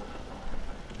stream?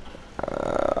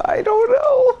 I don't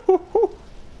know.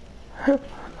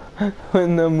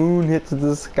 When the moon hits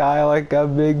the sky like a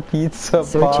big pizza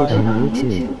Search pie. it on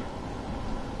YouTube.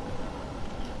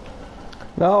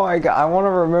 No, I want to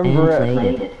remember And it.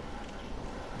 play it.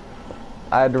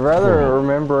 I'd rather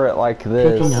remember it like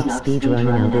this. Picking up speed running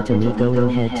out it to me going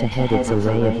head to head, it's a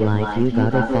way of life. You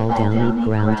gotta fall down, eat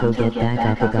ground to get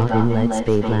back up. I got in lead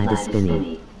spade lad is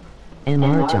spinning.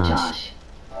 MR Josh.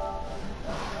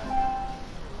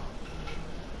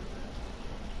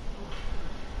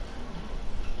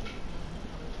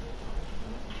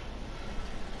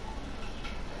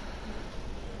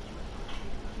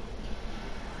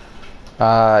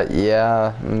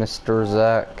 Yeah, Mr.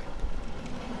 Zach.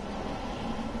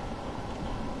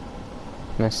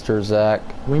 Mr. Zach.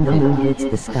 When the moon hits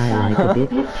the sky like a big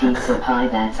Big pizza pie,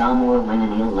 that's all more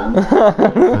winning your lungs.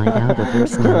 bite out of your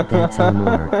snout, that's all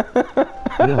more.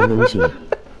 Yo, Luigi.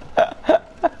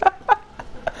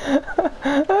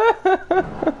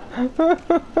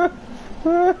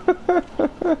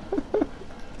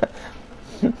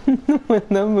 When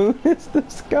the moon hits the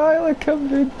sky like a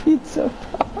big pizza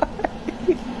pie.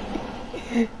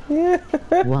 Yeah.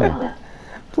 What?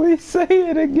 Please say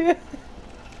it again.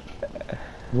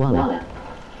 What?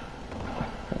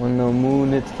 When the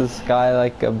moon hits the sky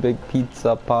like a big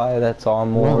pizza pie, that's all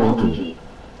more. Wallachie.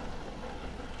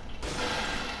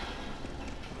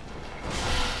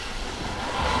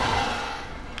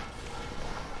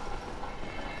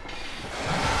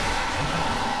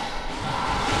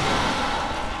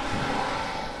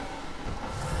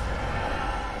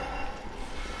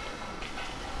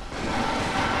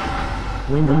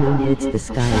 When the moon hits the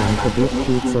sky like a big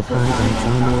pizza pie, that's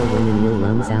all more winning your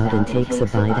lungs out and takes a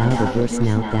bite out of your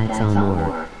snout, that's all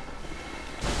more.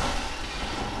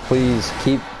 Please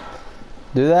do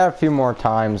that a few more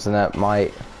times and that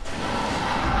might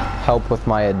help with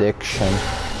my addiction.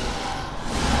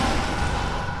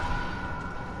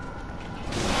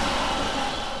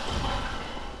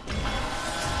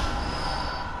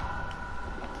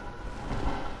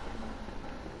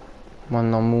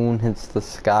 When the moon hits the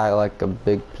sky like a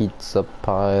big pizza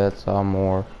pie, that's all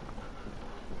more.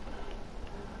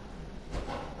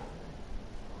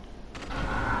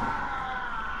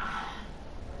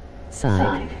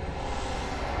 Side.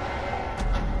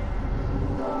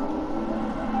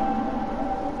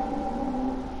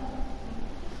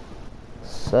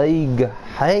 Say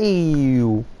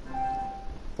hey.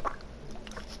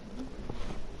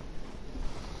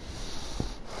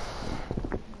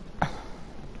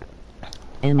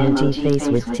 MOG face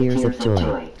with tears of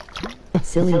joy.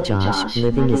 Silly Josh,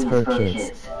 living is for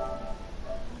kids.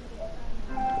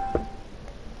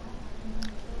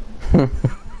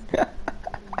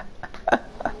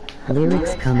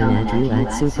 Lyrics coming at you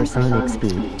at supersonic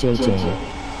speed, JJ.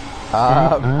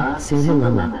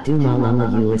 Sumalama,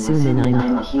 Dumalama, you assuming I'm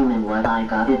I'm a human, what I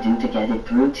gotta do to get it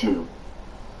through to?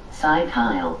 Side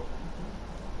Kyle.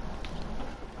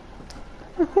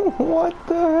 What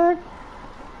the heck?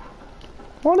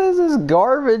 What is this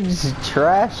garbage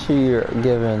trash you're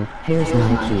giving? Here's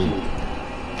my key.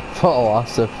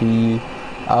 Philosophy.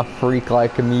 A freak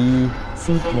like me.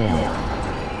 Seek hail.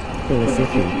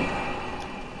 Philosophy.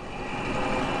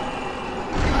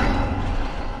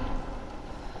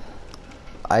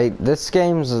 This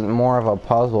game's more of a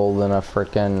puzzle than a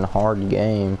freaking hard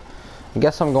game. I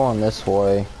guess I'm going this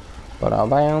way.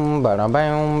 Ba-da-bam,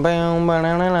 ba-da-bam, bam,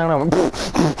 ba-da-da-da-da.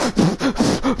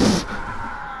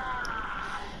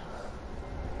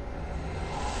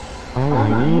 All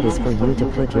I need is for you to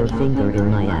put your finger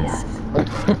in my ass.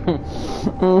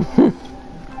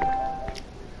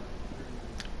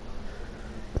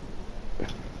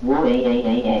 Whoa,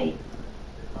 ay.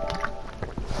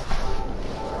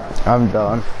 I'm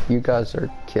done. You guys are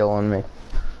killing me.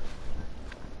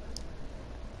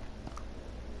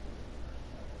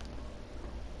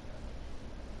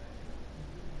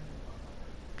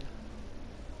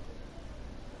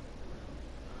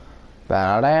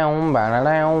 Ba-da-down,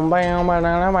 ba-da-down, bow,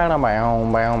 ba-da-da, ba-da,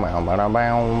 bow, bow, bow, ba-da,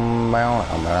 bow, bow,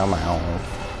 ba-da, bow.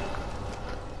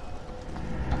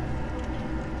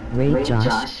 Ray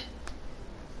Josh.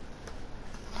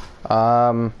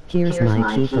 Here's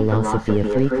my key philosophy: a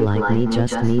freak like me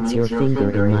just needs your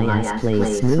finger in my ass,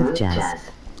 plays smooth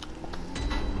jazz.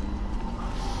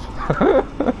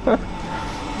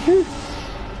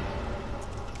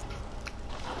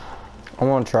 I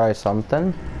want to try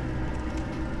something.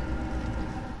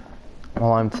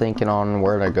 While I'm thinking on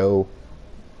where to go.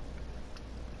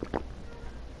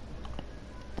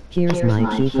 Here's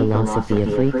my key philosophy: a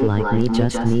freak like me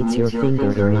just needs your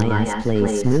finger in my ass,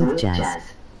 plays smooth jazz.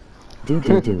 Do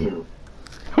do do.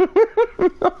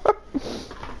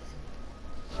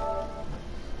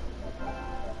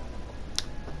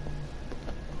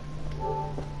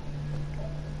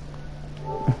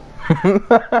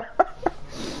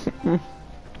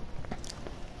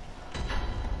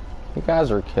 You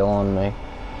guys are killing me.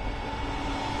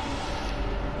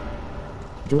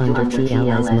 Do under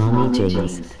TL's mommy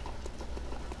James.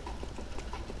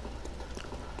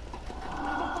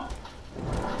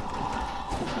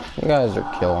 You guys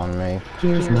are killing me.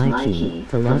 Here's my key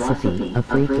philosophy: a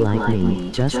freak like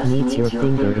me just needs your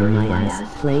finger in my ass,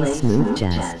 plays smooth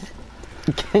jazz.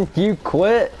 Can you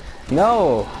quit?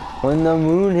 No. When the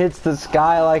moon hits the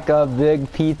sky like a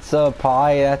big pizza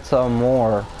pie, that's a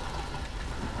more.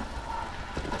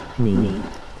 Me.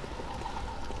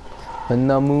 When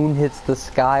the moon hits the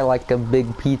sky like a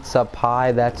big pizza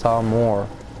pie, that's a more.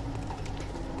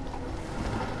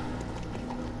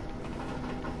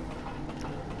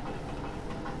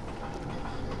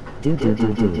 Do do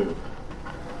do do.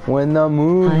 When the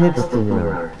moon hits the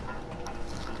floor.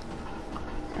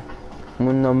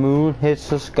 When the moon hits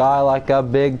the sky like a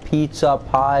big pizza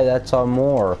pie, that's a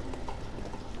more.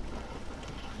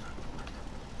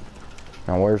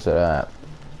 Now where's it at?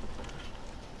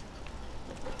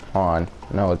 Hold on.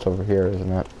 No, it's over here,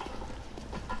 isn't it?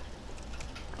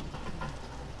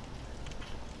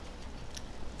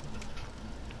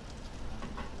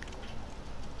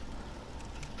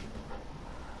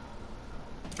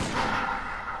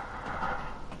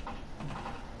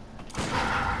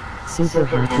 Super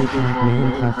Happy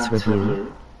Pac-Man Puffs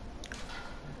review.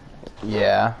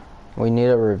 Yeah, we need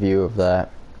a review of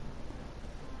that.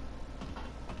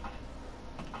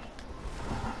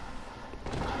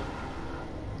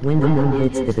 When the moon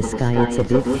hits the sky, it's a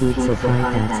big pizza pie,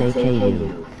 that's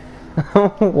AKU.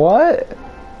 What?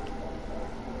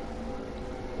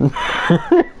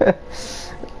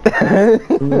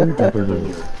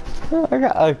 W. I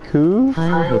got a coup?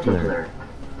 Heil Hitler.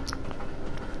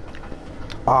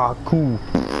 Ah, cool.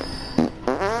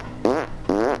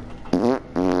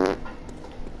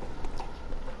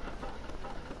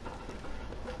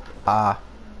 Ah.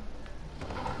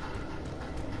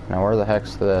 Now where the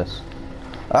heck's this?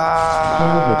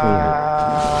 Ah!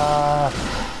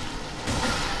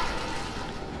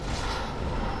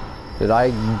 Did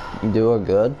I do a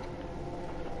good?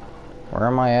 Where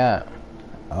am I at?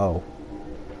 Oh.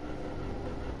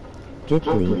 Get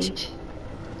bleach.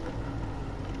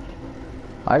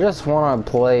 I just want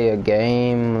to play a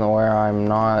game where I'm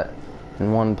not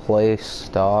in one place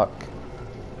stuck.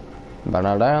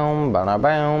 Ba-da-down,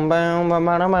 ba-da-bow, bow,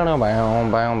 ba-da-bow, bow,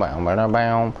 bow, bow,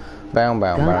 ba-da-bow, bow,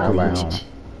 bow, ba-da-bow.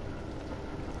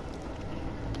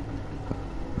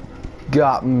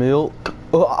 Got milk.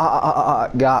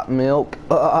 Got milk.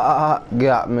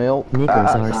 Got milk.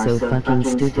 Niggers are so fucking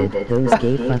stupid. Those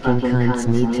gay fucking cunts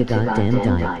need to goddamn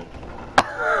die.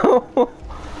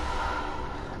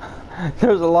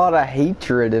 There's a lot of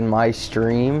hatred in my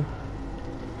stream.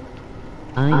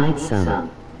 I need some.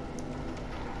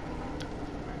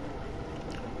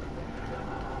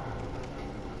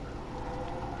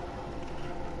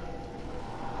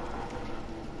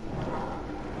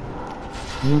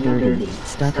 You dirty,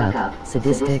 stuck up,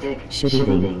 sadistic,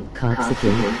 shit-eating,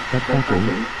 cocksucking,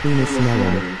 butt-fucking,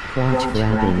 penis-smelling,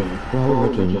 crotch-grabbing,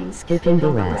 roll-licking, skipping the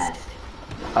rest.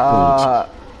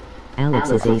 Alex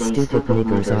is a stupid.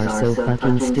 Niggers are so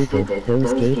fucking stupid.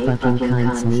 Those gay fucking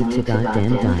cunts need to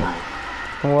goddamn die.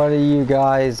 What are you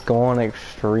guys going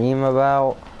extreme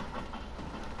about?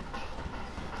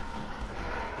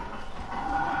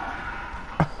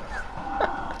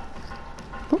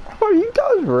 Are you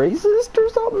guys racist or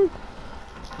something?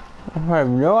 I have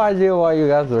no idea why you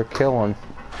guys are killing.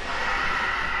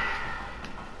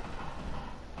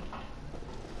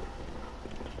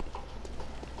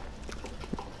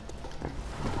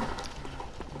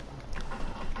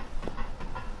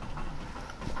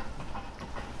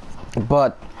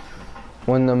 But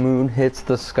when the moon hits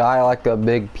the sky like a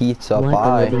big pizza What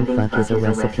pie. the living fuck is a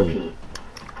recipe?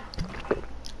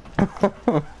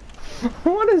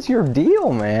 What is your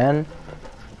deal, man?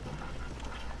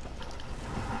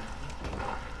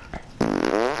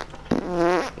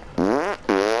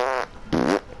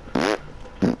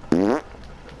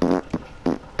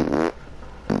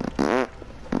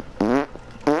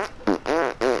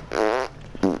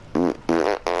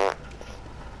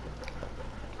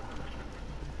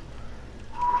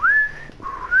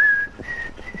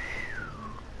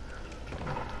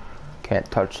 Can't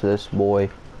touch this boy.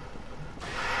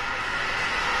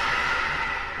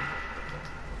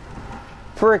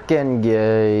 Frickin'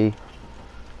 gay.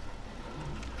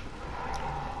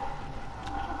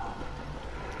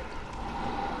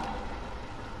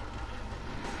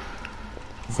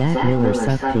 Zach Miller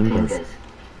suck fingers.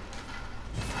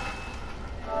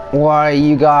 Why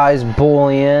you guys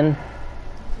bullying?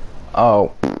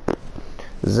 Oh.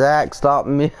 Zach, stop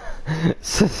me.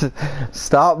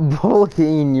 Stop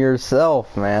bullying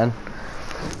yourself, man.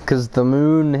 Cause the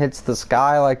moon hits the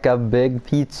sky like a big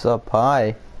pizza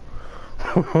pie.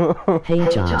 Hey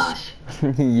Josh.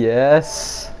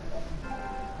 Yes.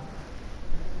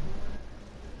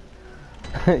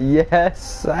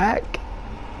 Yes, Zach.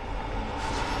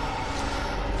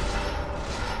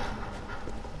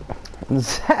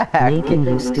 Zach. Making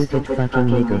you stupid fucking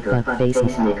nigger fuck face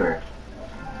nigger.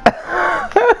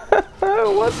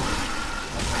 What?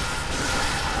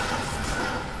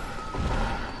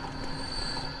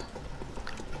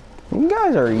 You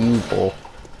guys are evil.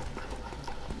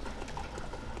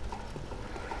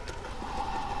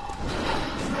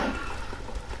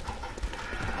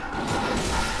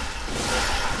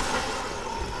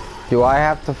 Do I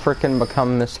have to frickin'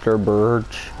 become Mr.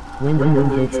 Burge? When the moon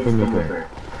hits the nigger.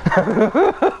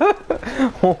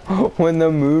 When the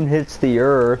moon hits the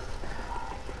earth.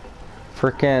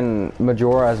 Frickin'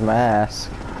 Majora's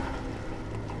Mask.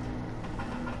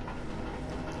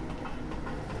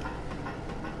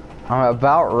 I'm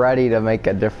about ready to make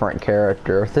a different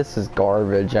character. This is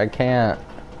garbage. I can't.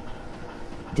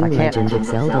 Do Legend of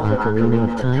Zelda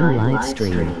Ocarina of Time live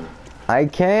stream. I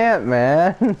can't,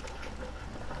 man.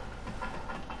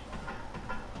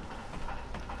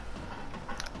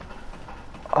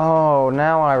 Oh,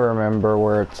 now I remember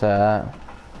where it's at.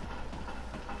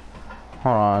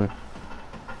 Hold on.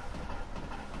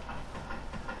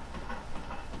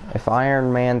 If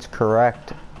Iron Man's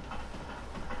correct,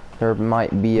 there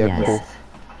might be a cool...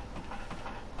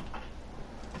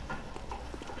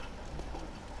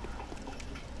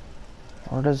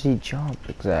 Where does he jump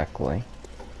exactly?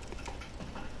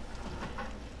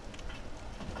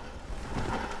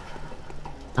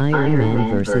 Iron Man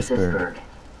versus Berg.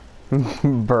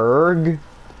 Berg?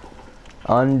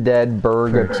 Undead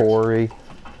Purgatory.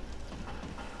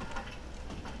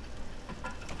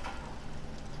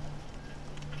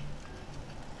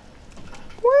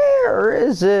 Where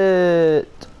is it?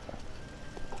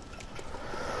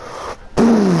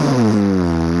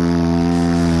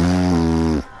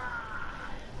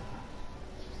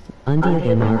 Under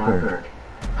MR Berg.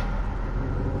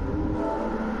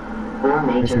 Or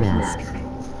Major's Mask.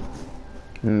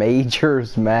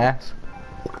 Major's Mask?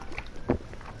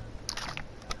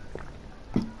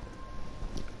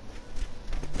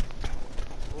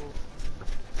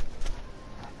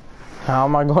 How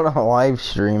am I gonna live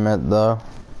stream it though?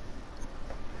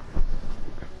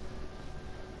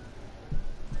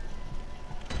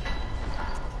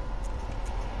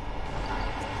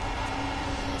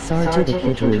 Sergeant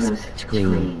Kidroo's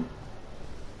screen.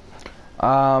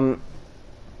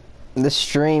 The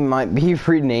stream might be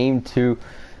renamed to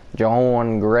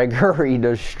John Gregory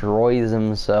Destroys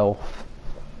Himself.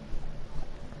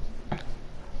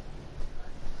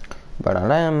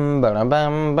 Ba-da-dam,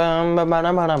 ba-da-bam, bam,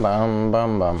 ba-ba-da-ba-da-bam,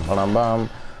 bam, bam, ba-da-bam,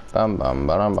 bam, bam,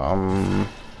 ba-da-bam.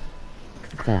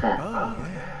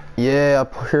 Yeah,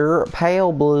 pure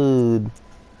pale blood.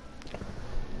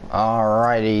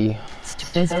 Alrighty.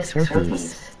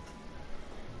 Herpes.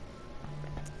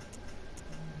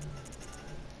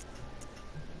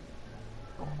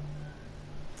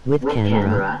 With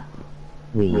camera.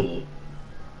 We.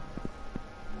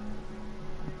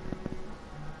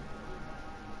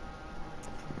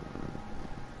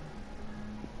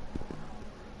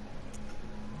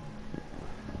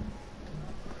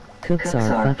 Cooks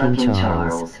are fucking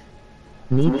Charles.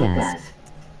 Need that.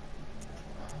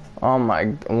 Oh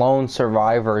my, lone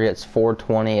survivor gets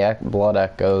 420 blood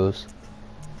echoes.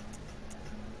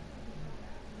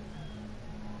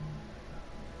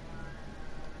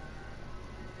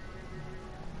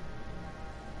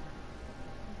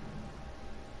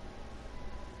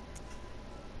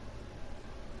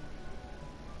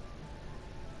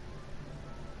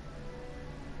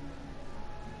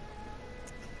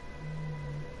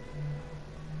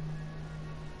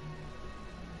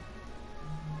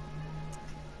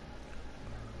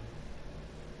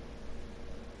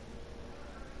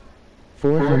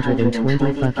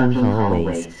 420 fucking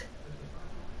hallways.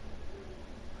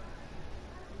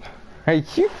 Are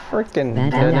you freaking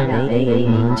That kidding me?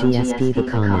 on GSP the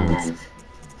comments.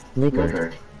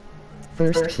 Liggard.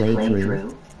 First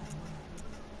playthrough.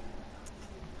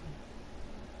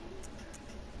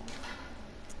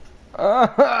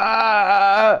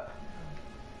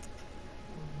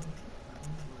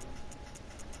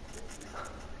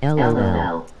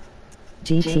 LOL.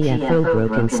 GTFO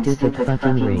broken stupid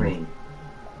fucking ring.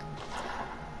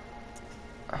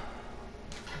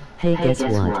 Hey, guess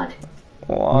what?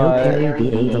 No parry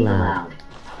behave allowed.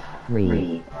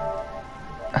 Re.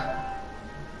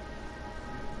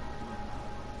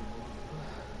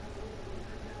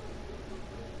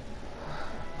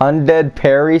 Undead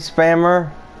parry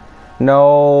spammer?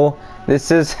 No, this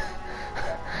is...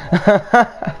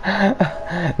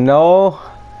 No,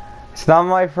 it's not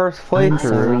my first I'm playthrough.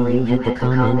 sorry you hit the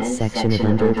comments section of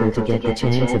Undergo to get the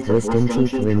chance of wisdom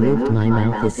teeth removed. My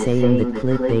mouth is saying the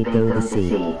clickbait go the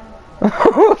sea.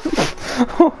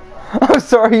 I'm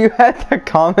sorry you had the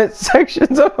comment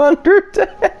sections of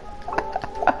Undertale.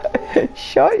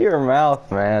 Shut your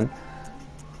mouth, man.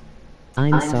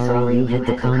 I'm sorry you hit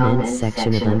the comments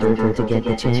section of Undergo to get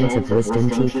the chance of wisdom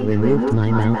teeth removed. My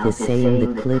mouth is saying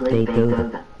the clickbait go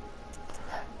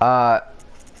the...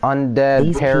 Undead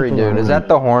These parry people dude. Is are- that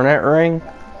the Hornet ring?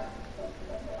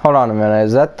 Hold on a minute.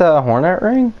 Is that the Hornet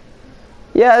ring?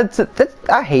 Yeah,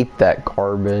 I hate that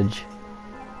garbage.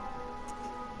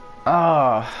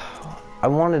 I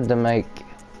wanted to make...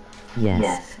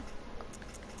 Yes.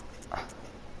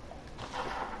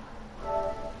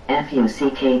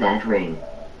 F-U-C-K that ring.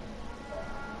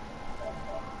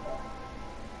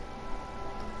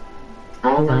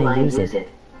 Although I use it.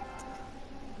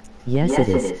 Yes, it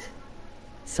is.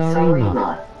 Sorry,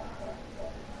 not.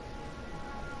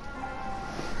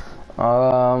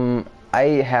 I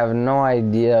have no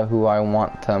idea who I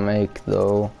want to make,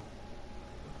 though.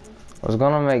 I was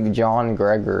gonna make John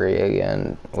Gregory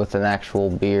again, with an actual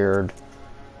beard.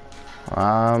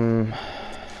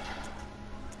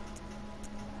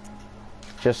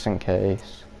 Just in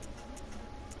case.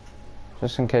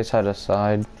 Just in case I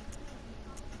decide.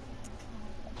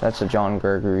 That's a John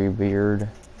Gregory beard.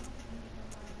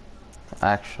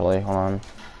 Actually, hold on.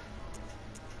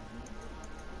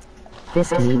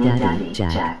 Fist me daddy,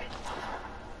 Jack.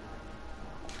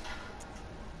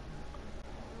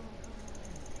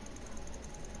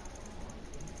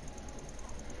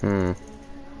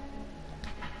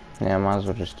 Yeah, might as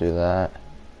well just do that.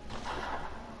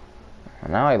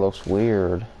 Now he looks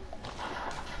weird.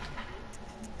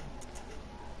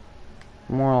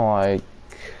 More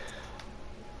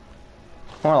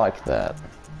like that.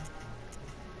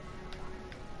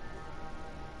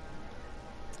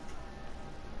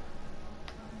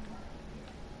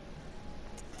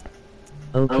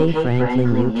 Okay,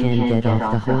 Franklin, you can get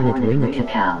off the Hornet ring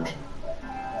account.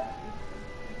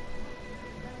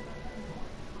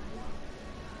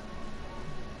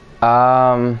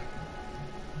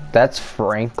 That's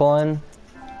Franklin.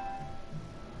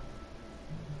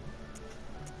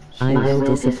 I will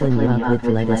discipline you up with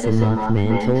lettuce and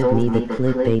Mothman told me the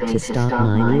clickbait to stop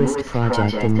my newest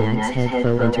project and Max Head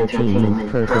for entertainment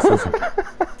purposes.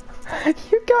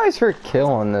 You guys are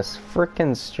killing this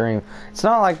frickin' stream. It's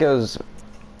not like it was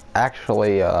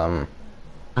actually, I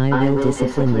will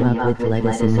discipline you up with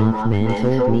lettuce and Mothman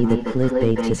told me the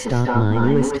clickbait to stop my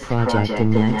newest project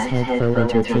and Max Head for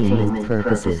entertainment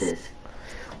purposes.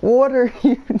 What are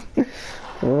you...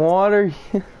 What are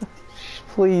you...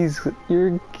 Please,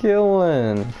 you're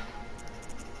killing.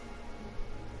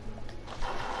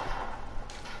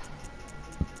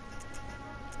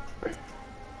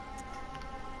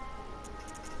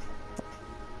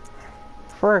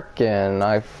 Frickin',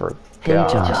 I forgot. Hey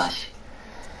Josh.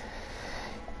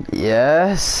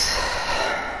 Yes?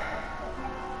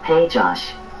 Hey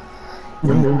Josh.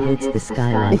 The moon hits the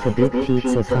sky like a big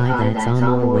pizza pie that's on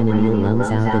more when your lungs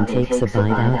out and takes a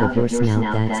bite out of your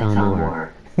snout that's on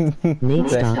more. Nate,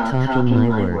 stop talking my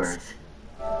words.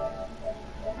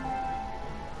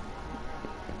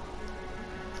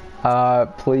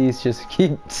 Please just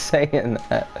keep saying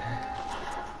that.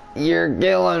 You're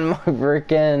killing my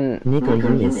frickin'... Nigga,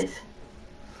 you is...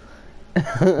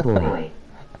 Boy.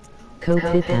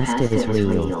 COVID pasta is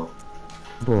real.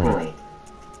 Boy.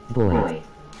 Boy.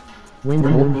 When the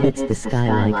moon hits the sky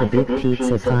like a big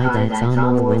pizza pie that's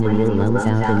on more when your lungs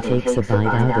out and takes a bite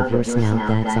out of your snout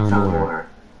that's on more.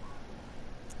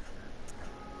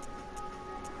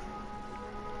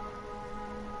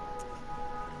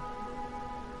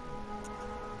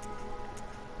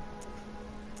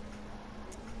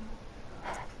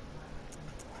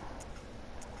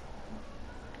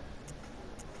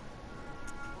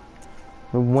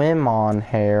 Women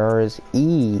hair is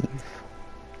Eve.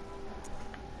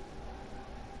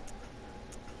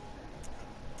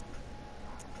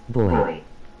 Boy.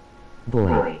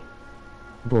 Boy.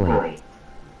 Boy.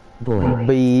 Boy.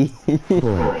 B.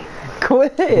 Boy.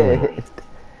 Quit.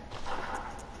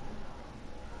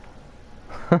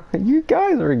 You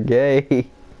guys are gay.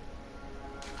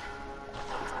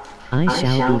 I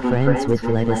shall be friends with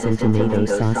lettuce and tomato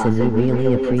sauce, and we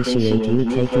really appreciate you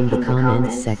taking the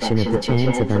comments section of the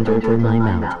chance of under my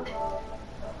mouth.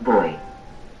 Boy.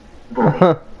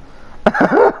 Boy.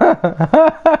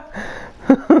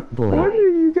 Boy. What do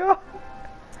you got?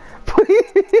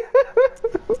 Please,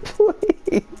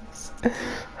 please,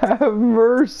 have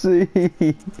mercy.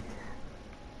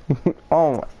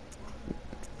 Oh my.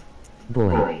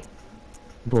 Boy.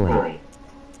 Boy.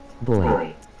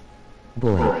 Boy.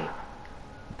 Boy.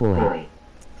 Boy.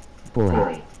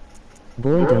 Boy.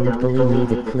 Boy, don't bully me,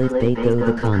 the clickbait though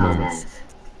the comments.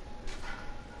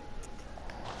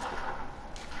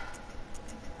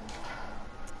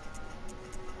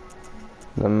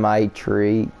 The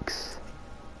Matrix.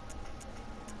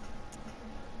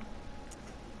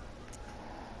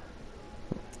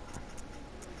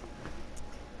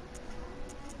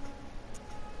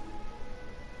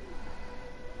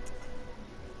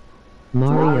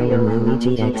 Mario and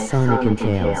Luigi X Sonic and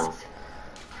Tails.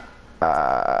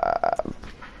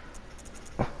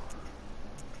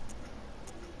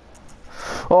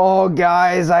 Oh,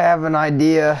 guys, I have an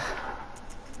idea.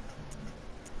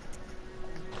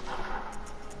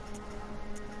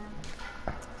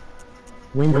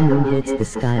 When the moon hits the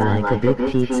sky like a big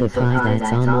pizza pie,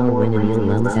 that's amor. When a mule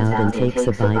lungs out and takes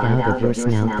a bite out of your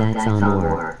snout, that's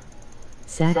amor.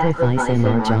 Sacrifice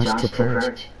MR Josh to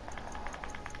purge.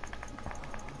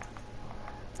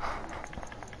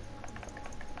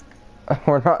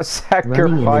 We're not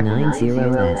Running in the sacrificing.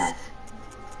 90S.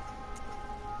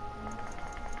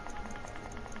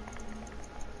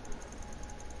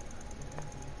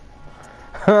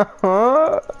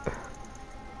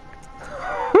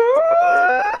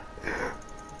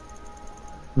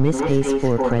 Miss Pace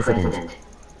for president.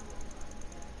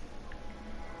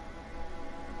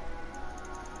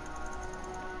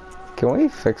 Can we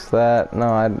fix that? No,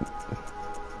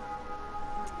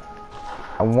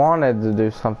 I wanted to do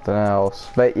something else,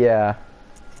 but yeah.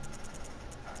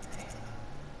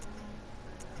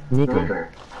 Nigger.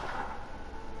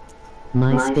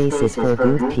 MySpace is for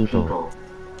good people.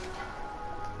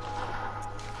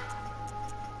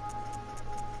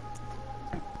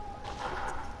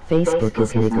 Facebook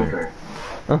is nigger.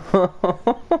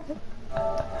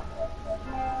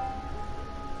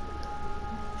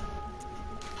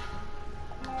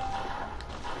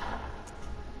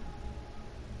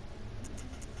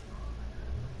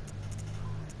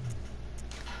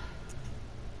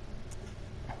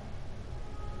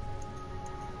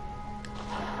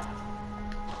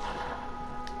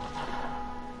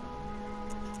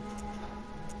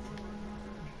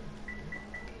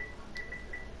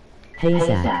 Hey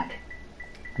Zach.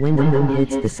 When the moon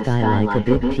hits the sky like a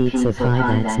big pizza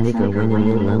pie, that's nigger. When a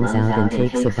mule lungs out and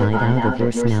takes a bite out of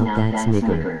your snout, that's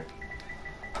nigger.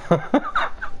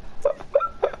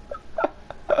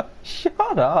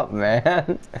 Shut up,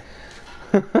 man.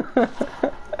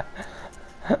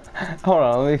 Hold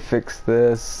on, let me fix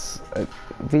this. It'd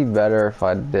be better if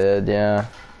I did, yeah.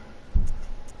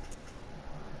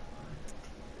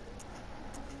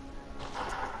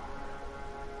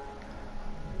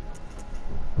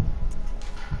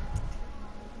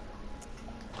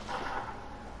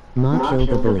 Ma kill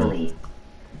the bully.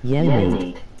 Yeah,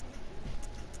 mate.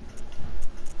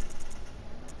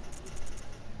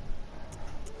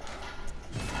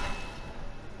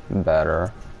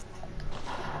 Better.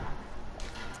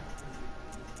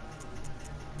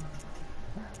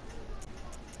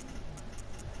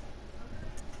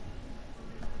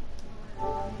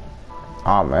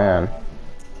 Oh man.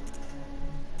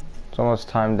 It's almost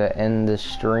time to end the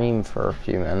stream for a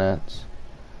few minutes.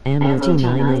 MOG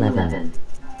 911.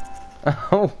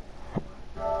 Oh.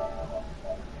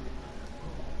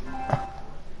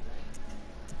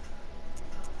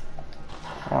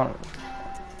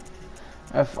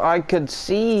 If I could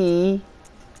see.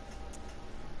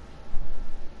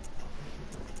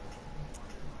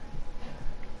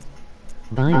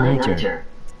 Bye, Niger.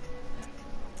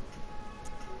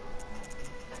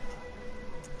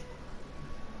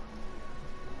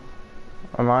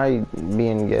 Am I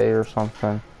being gay or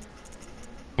something?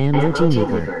 MOG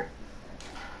nigger.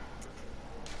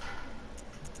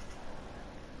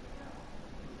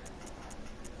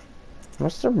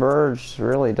 Mr. Burge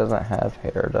really doesn't have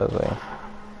hair, does he?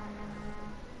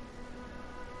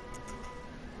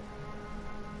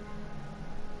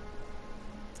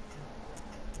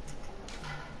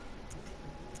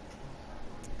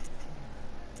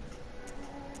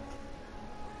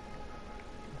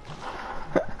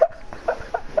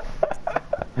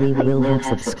 We will have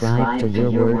subscribed to your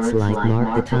words like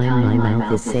mark the time my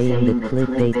mouth is saying the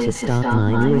clickbait to stop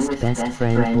my newest best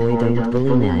friend boy don't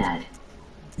bully Nat.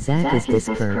 Zach is this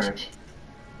purge.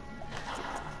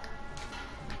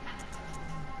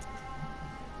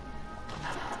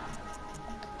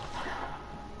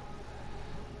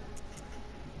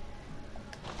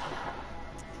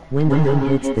 When the moon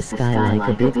hits the sky like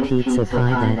a big pizza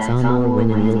pie, that's amor. When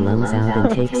your lungs out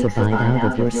and takes a bite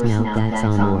out of your snout, that's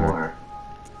amor.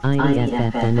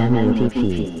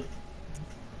 IEFFMMUPP.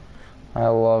 I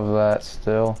love that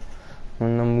still.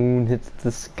 When the moon hits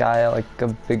the sky like a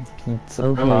big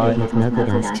pizza pie. Oh hey, Nugget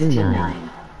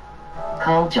 29.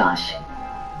 Call Josh.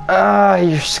 Ah,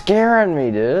 you're scaring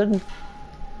me, dude.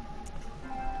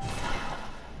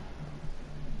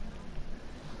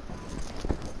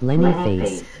 Lenny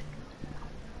Face.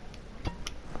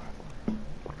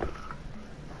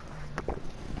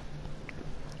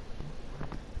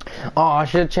 Oh, I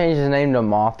should have changed his name to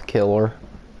Moth Killer.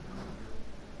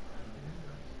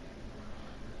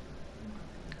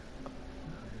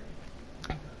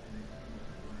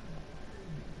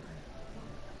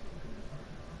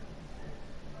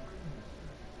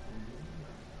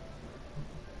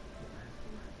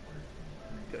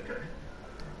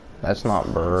 That's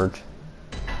not Burge.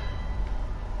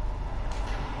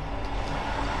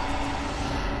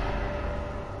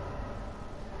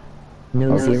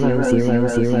 No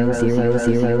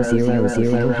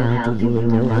 000000000. How do you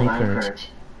know I purge?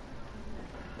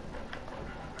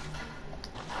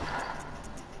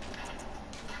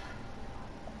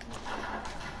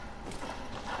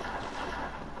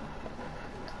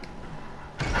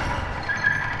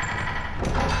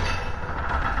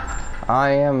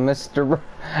 I am Mr.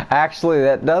 Actually,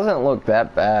 that doesn't look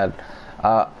that bad.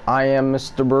 I am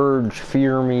Mr. Burge,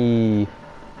 fear me.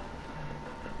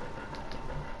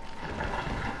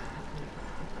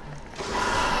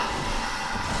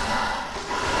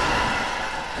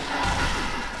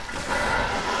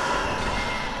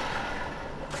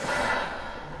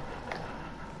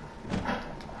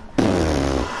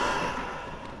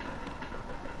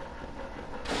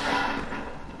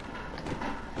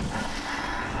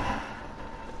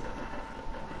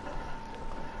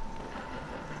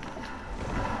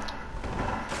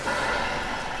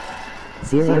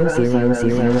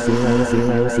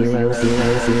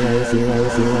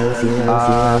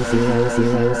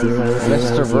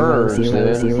 Mr. Burge,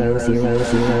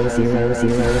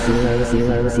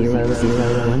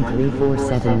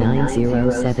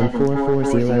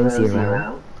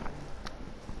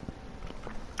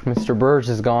 Mr. Burge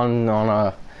has gone on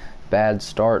a bad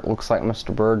start. Looks like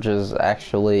Mr. Burge is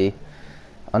actually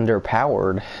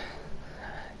underpowered.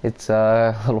 It's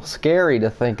a little scary to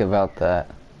think about that.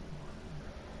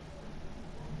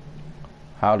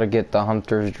 How to get the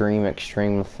hunter's dream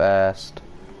extremely fast.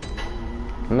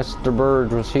 Mr.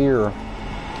 Burge was here.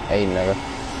 Hey, nigga.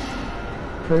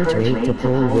 Purge rate to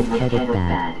pull with headed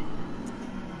bad.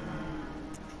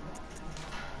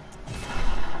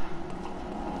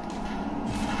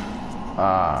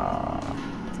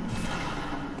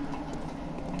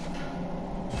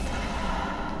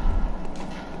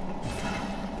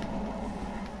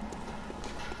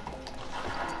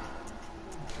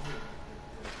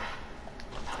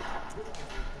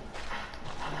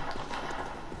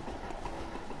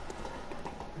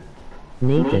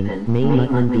 Nathan, may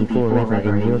Mutton be forever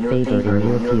in your favor in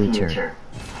your future.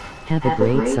 Have a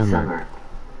great summer.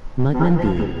 Mutton B.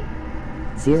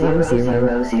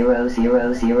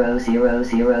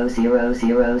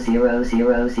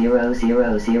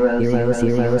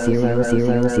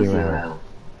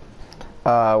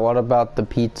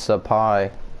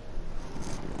 00000000000000000000000000000000000000000000000000000000000000000000000000000000000000000000000000000000000000000000000000000000000000000000000000000000000000000000000000000000000000000000000000000000000000000000000000000000000000000000000000000000000000000000000000000000000000000000000000000000000000000000000000000000000000000000000000000000000000000000000000000000000000000000000000000000000000000000000000000000000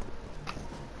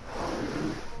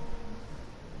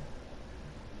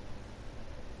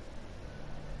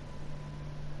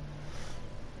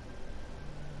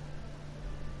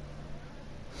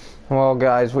 Well,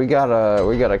 guys, we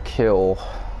gotta kill.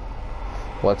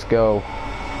 Let's go.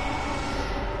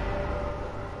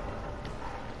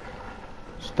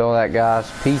 Stole that guy's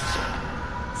pizza.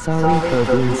 Sorry for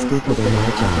being stupid in my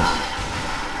job.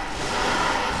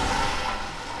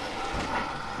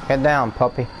 Get down,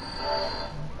 puppy.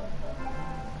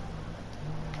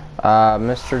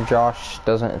 Mr. Josh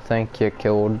doesn't think you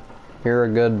killed. You're a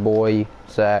good boy,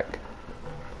 Zach.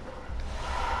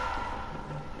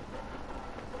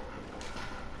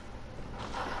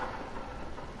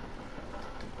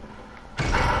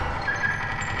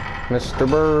 Mr.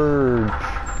 Burge.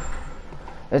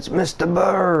 It's Mr.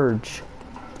 Burge.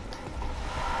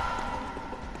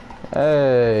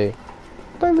 Hey.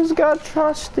 I think this guy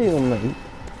trying to steal me.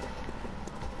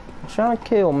 Trying to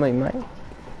kill me, man.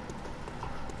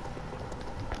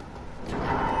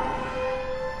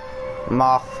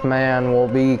 Mothman will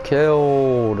be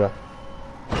killed.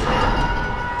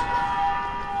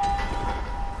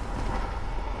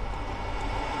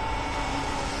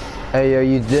 Hey, yo,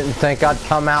 you didn't think I'd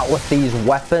come out with these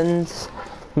weapons?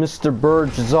 Mr.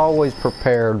 Burge is always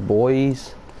prepared,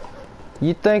 boys.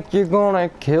 You think you're gonna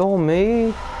kill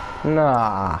me?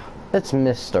 Nah, it's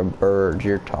Mr. Burge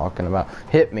you're talking about.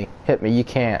 Hit me, you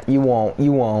can't, you won't.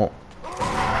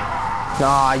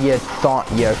 Nah, you thought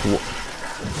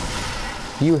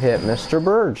you hit Mr.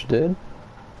 Burge, dude.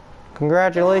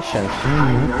 Congratulations.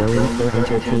 I'm not going for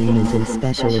entertainment and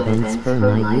special events for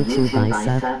my YouTube. I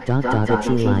suck.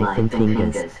 Life and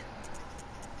fingers.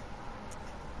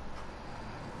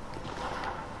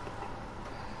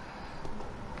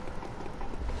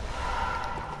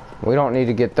 We don't need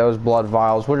to get those blood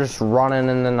vials. We're just running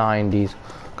in the 90s.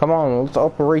 Come on, let's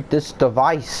operate this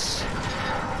device.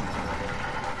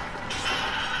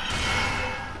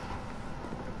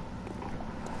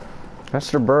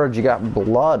 Mr. Burge, you got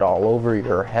blood all over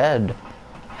your head.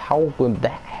 How would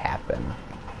that happen?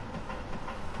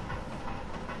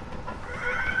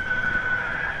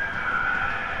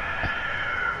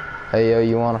 Hey, yo,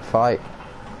 you wanna fight?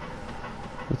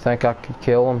 You think I could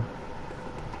kill him?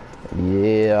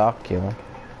 Yeah, I'll kill him.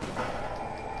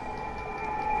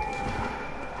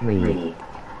 Really?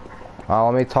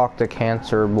 Let me talk to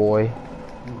Cancer Boy.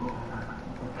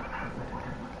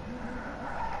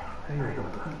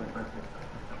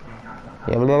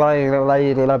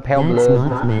 That's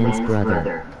Mothman's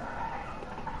brother.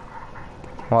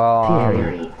 Well,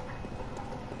 Perry.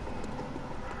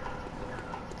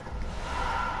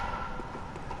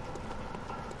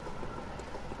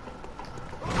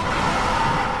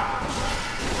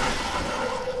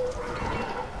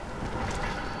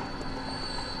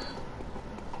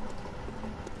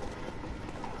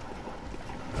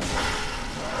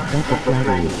 That's a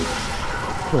flattery.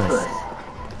 Puss.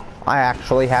 I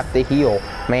actually have to heal.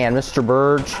 Man, Mr.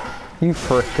 Burge, you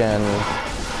frickin'...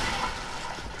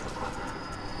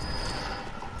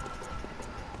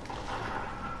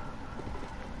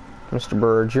 Mr.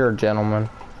 Burge, you're a gentleman.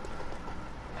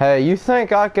 Hey, you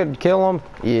think I could kill him?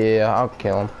 Yeah, I'll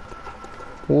kill him.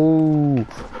 Ooh.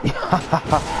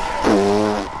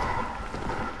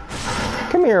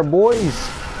 Come here, boys.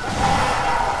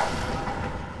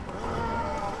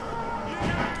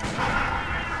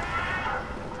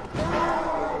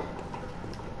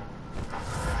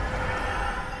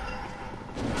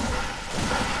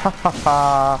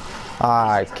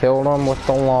 I killed him with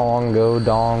the longo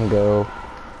dongo.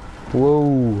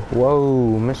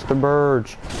 Whoa, Mr.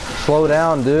 Burge. Slow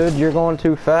down, dude. You're going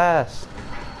too fast.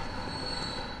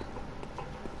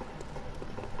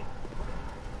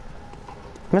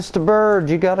 Mr. Burge,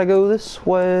 you gotta go this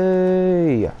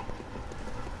way.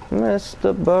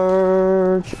 Mr.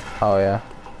 Burge. Oh, yeah.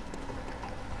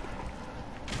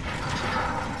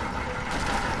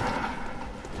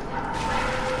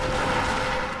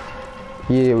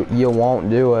 You won't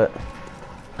do it.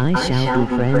 I shall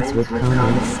be friends with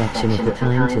comments section of the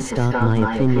time to stop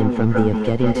my opinion from the of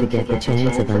getting to get the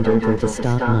chance of under her to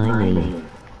stop my name.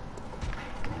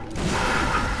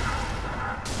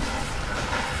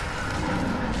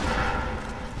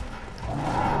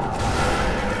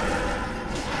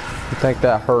 You think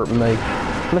that hurt me?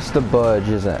 Mr. Budge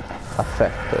isn't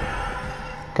affected.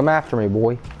 Come after me,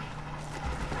 boy.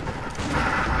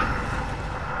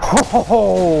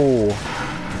 Ho!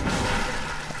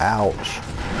 Ouch.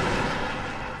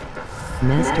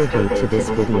 Masturbate to this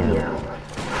video.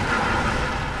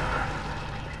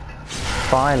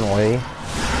 Finally.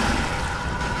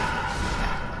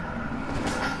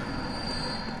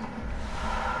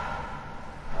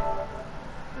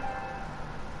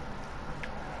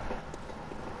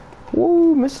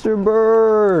 Woo, Mr.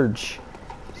 Burge.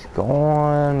 He's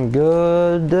going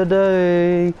good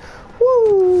today.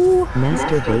 Woo!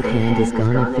 Masturbate hand is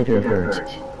gonna fit her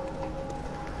Burge.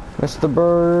 Mr.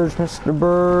 Burge, Mr.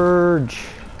 Burge.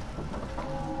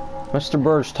 Mr.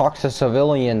 Burge talks to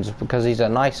civilians because he's a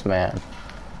nice man.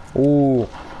 Ooh,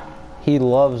 he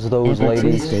loves those Every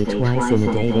ladies. Tuesday twice in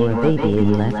a day or a baby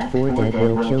in Left 4 Dead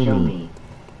will kill me.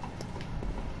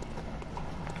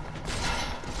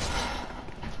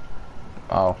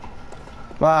 Oh.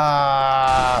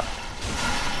 Ah!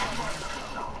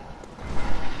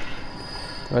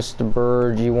 Mr.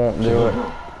 Burge, you won't do it.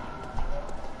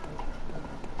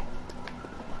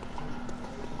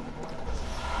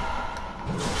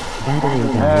 Battery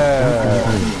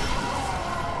died.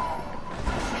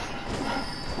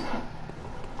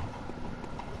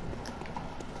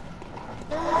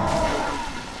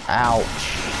 Ouch.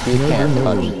 You can't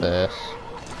touch this.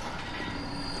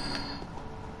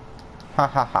 Ha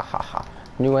ha ha ha ha.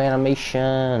 New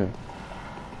animation.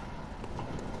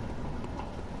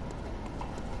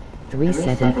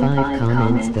 375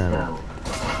 comments go.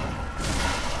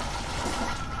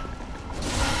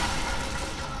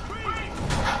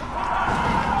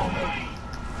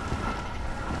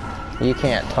 You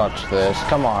can't touch this.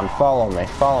 Come on, follow me,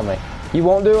 follow me. You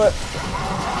won't do it.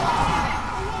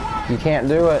 You can't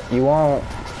do it. You won't.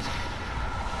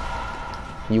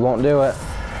 You won't do it.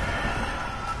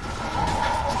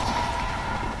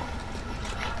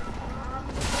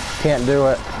 Can't do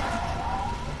it.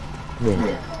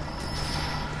 Win.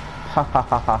 Ha ha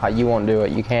ha ha ha. You won't do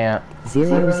it. You can't.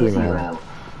 0-0.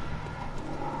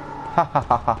 Ha ha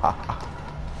ha ha ha.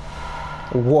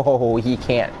 Whoa, he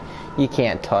can't. You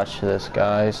can't touch this,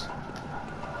 guys.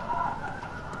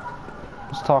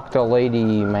 Let's talk to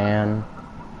lady, man.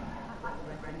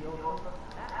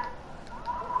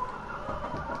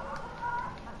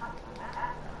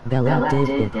 Bella did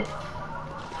it.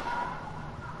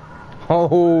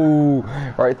 Oh,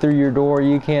 right through your door.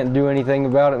 You can't do anything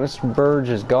about it. Mr. Burge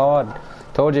is God.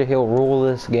 Told you he'll rule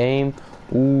this game.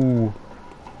 Ooh.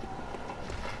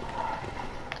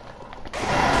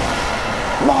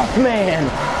 Mothman!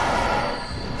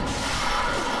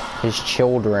 His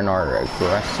children are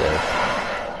aggressive.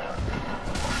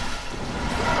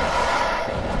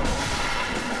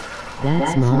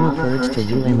 That's Mama Purge to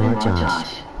UMR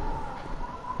Josh.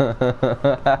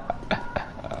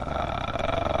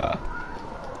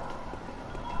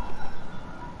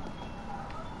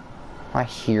 I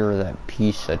hear that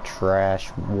piece of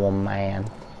trash woman.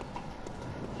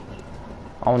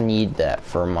 I'll need that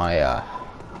for my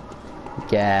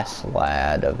gas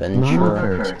lad of insurance. Mama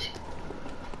Purge.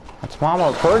 That's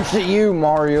Mama Purge to you,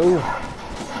 Mario.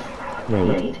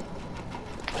 Wait.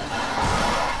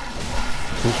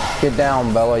 Get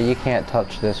down, Bella. You can't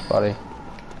touch this, buddy.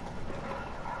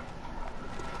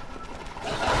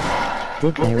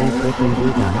 Did Barry freaking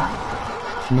do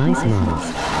that? Nice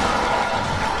moms.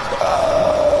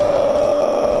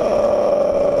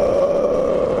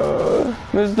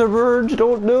 Mr. Burge,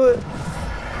 don't do it.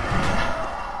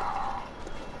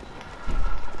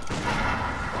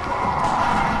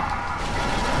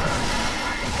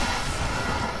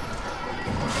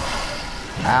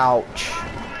 Ouch.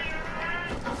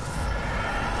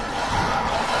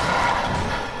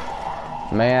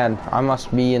 Man, I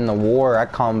must be in the war. I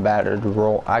combat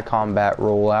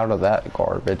roll out of that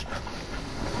garbage.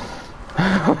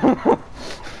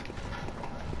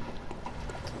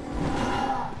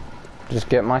 Just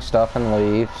get my stuff and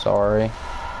leave, sorry.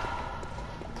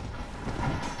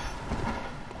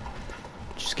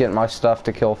 Just get my stuff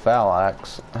to kill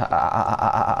Phalax.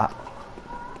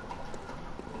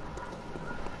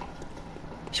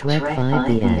 Shrek 5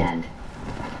 the end.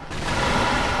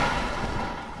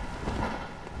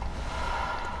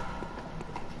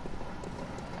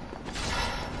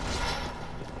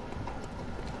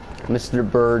 Mr.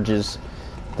 Burge is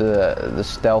the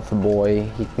stealth boy.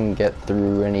 He can get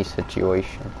through any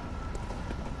situation.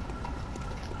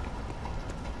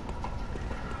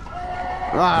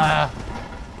 Ah!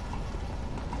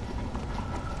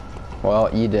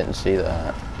 Well, you didn't see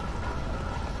that.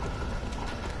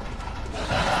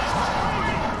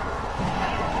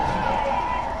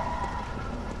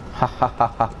 Ha ha ha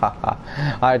ha ha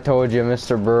ha. I told you,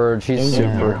 Mr. Burge, he's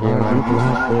superhuman.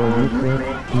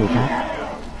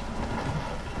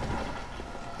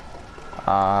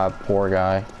 Poor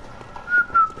guy.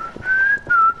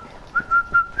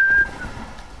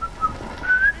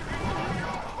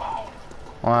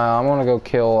 Well, I'm gonna go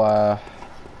kill,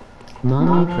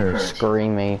 Mommy Purge.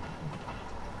 Screamy.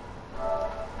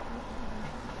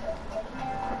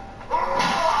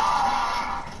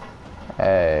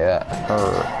 Hey, that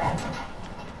hurt.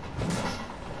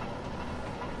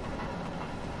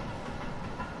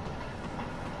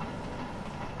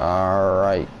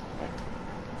 Alright.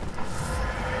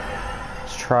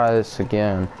 Let's try this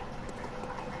again.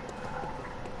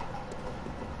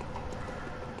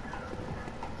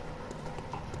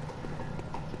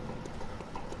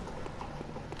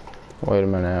 Wait a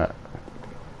minute.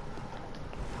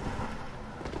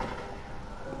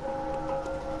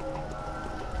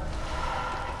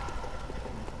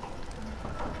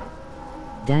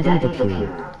 Daddy the Pew.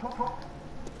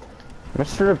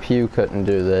 Mr. Depew couldn't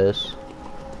do this.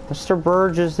 Mr.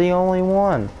 Burge is the only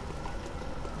one.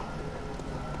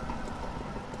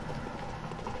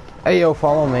 Hey, yo,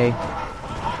 follow me.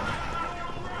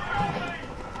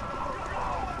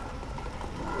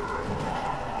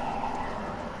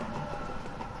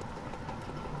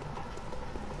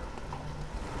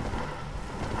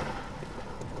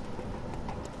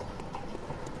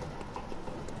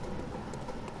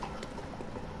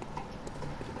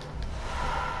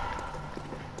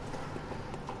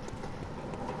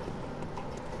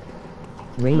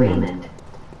 Raymond.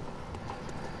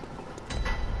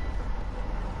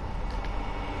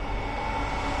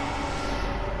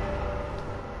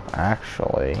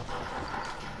 Actually,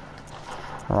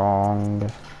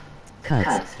 wrong.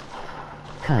 Cut.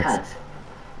 Cut.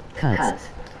 Cut.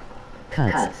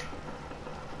 Cut.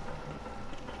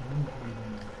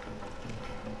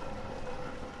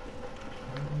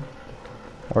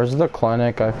 Where's the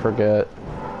clinic? I forget.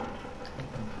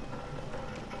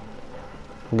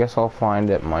 I guess I'll find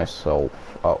it myself.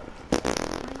 Oh.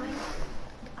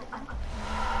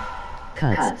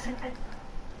 Cut.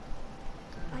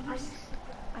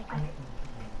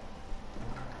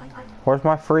 Where's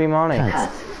my free money?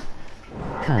 Cut.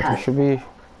 There Cut. should be.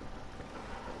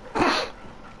 Are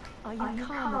you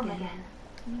calm again?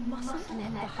 You mustn't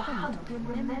let the hunt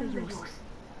remember your...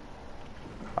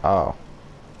 Oh.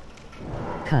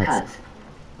 Cut.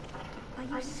 Are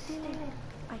you still...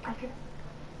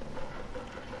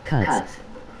 Cut.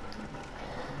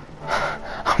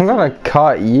 I'm gonna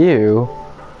cut you.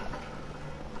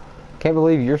 Can't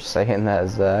believe you're saying that,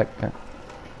 Zach.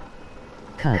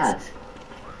 Cut.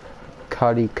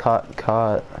 Cutty, cut.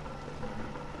 Cut.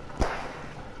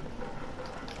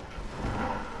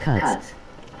 Cuts.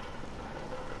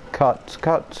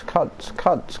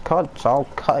 I'll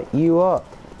cut you up.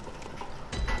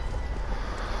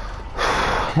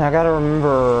 I gotta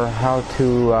remember how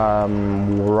to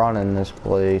run in this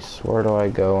place. Where do I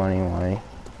go anyway?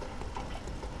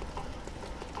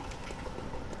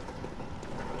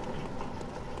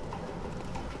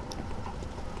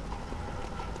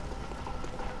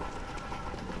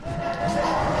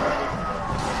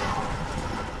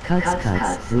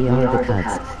 Cuts. We are the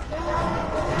cuts.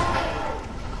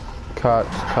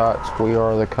 Cuts. We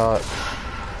are the cuts.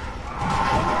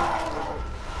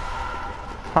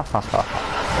 Ha ha ha.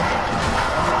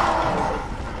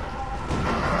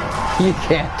 You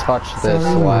can't touch this,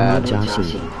 Sorry, lad.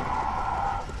 Joshy.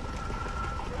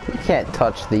 You can't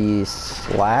touch these,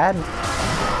 lad.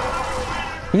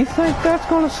 You think that's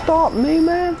gonna stop me,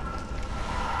 man?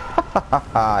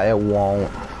 It won't.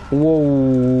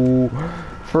 Whoa.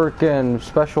 Frickin'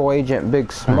 Special Agent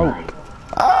Big Smoke.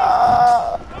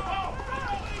 Ah!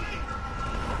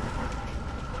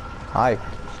 Hi.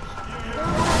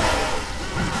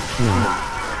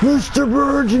 Mr.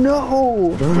 Burge,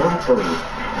 no!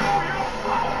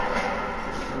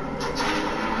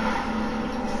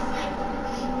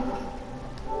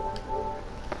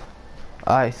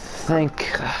 I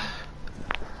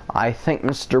think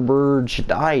Mr. Burge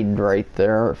died right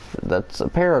there. That's a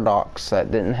paradox.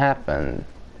 That didn't happen.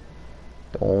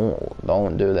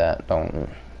 Don't do that.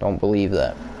 Don't believe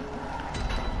that.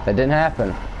 That didn't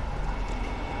happen.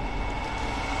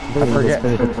 Bullies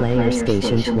for the player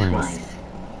station twice.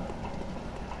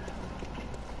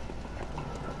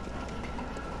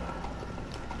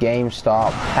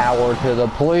 GameStop, power to the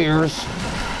players.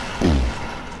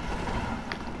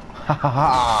 Ha ha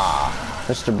ha!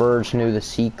 Mr. Burge knew the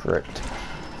secret.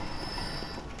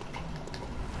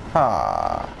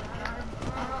 Ha!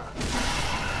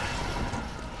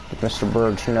 Did Mr.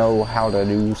 Burge know how to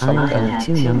do I something? have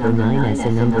 2 number 9 as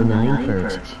a number 9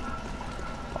 purge.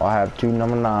 I have 2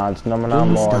 number 9s, number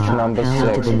 9 large, GameStop, number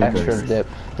power 6, to the extra niggers. dip,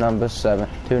 number 7,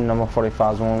 2 number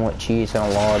 45s, 1 with cheese and a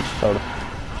large soda.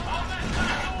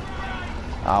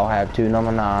 I'll have 2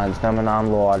 number 9s, number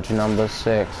 9 large, number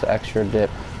 6, extra dip,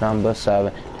 number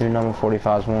 7, 2 number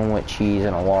 45s, 1 with cheese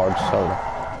and a large soda.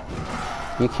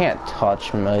 You can't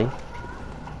touch me.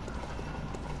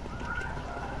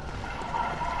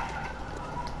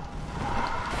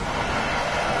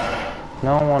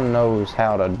 No one knows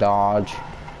how to dodge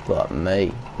but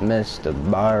me, Mr.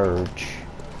 Burge.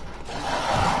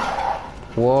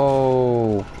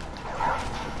 Whoa.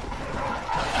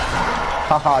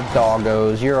 Haha,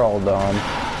 doggos, you're all done.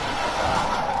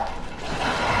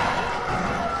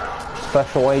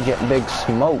 Special Agent Big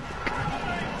Smoke.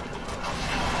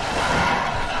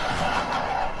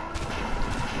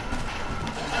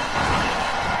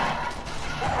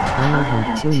 I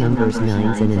have 2 numbers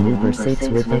 9s and a number 6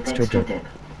 with extra dip.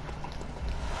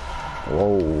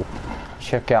 Whoa.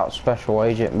 Check out Special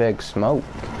Agent Big Smoke.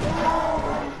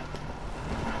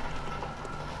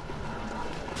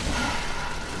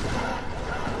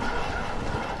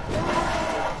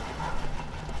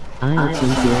 I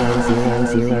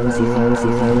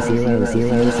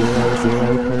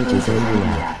 20000000000 purges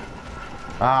area.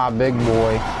 Ah, big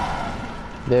boy.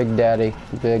 Big daddy.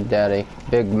 Big daddy.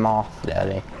 Big moth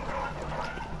daddy.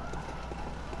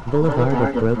 Boulevard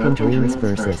of Broken Dreams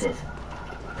versus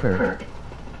Perk.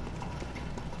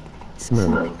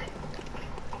 Smoke.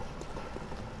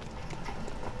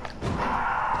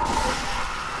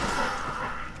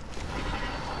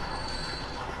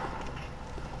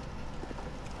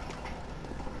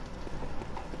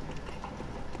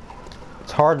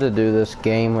 It's hard to do this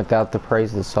game without the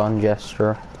praise the sun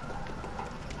gesture.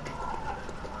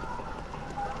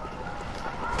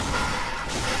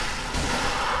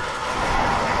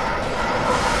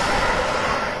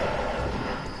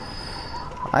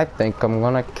 I think I'm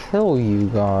gonna kill you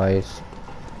guys.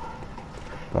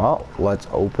 Well, let's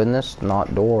open this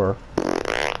not door.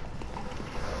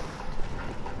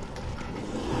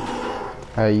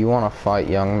 Hey, you wanna fight,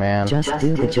 young man? Just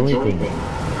do the joy thing.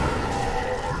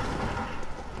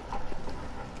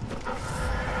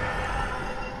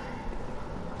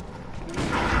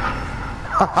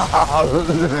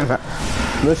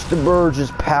 Mr.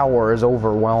 Burge's power is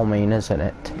overwhelming, isn't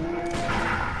it?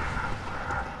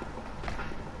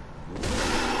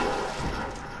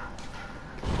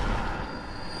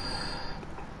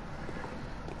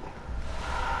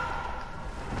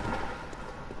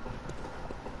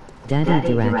 Daddy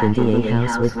Dirac in the A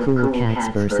house with cool cats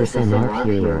versus MR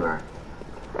Fuhrer.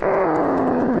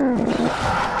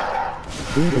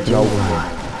 Do the joy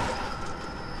one.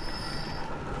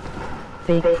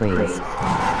 Fake praise.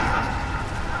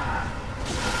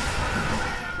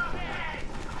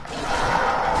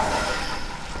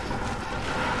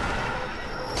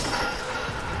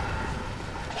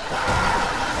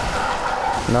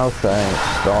 No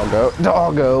thanks, doggo.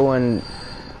 Doggo and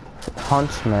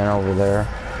Huntsman over there.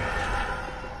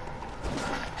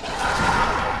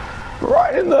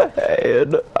 Right in the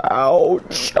head.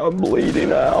 Ouch, I'm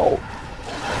bleeding out.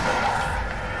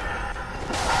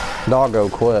 Doggo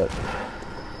quit.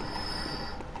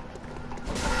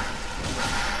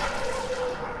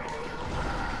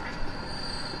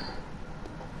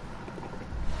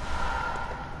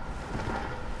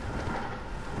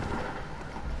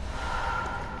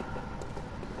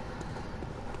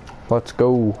 Let's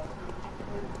go.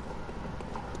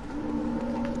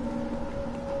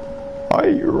 I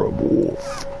hear a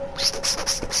wolf.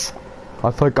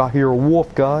 I think I hear a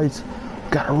wolf, guys.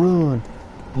 Gotta run.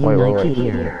 You like it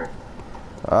here.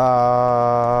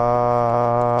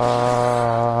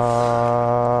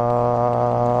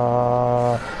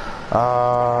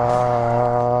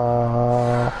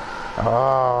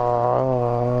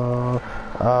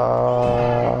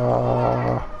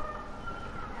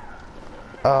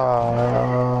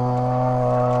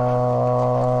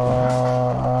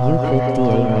 You 58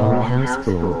 wrong house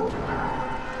fool.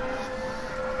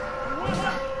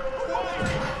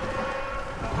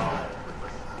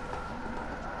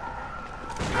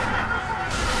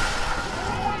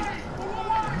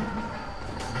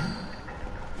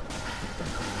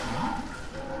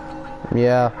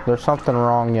 Yeah, there's something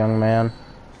wrong, young man.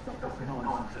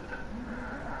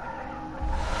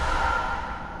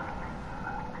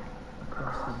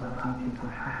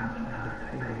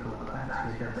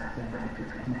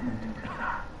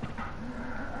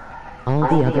 All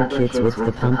the other kids with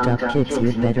the pumped up kicks,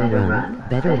 you'd better run.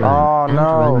 Better run. Oh no,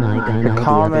 Outrun my gun. the All the other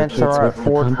comments kids are at with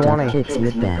the pumped up 420. kicks,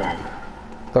 you'd bet.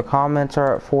 The comments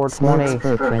are at 420. Smokes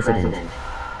for president.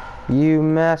 You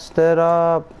messed it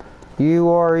up. You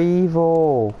are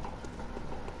evil.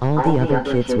 All the other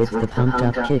kids with the pumped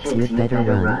up kicks, you'd better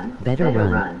run. Better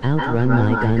run. Outrun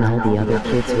my gun. All the other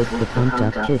kids with the pumped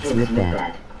up kicks, you'd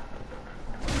bet.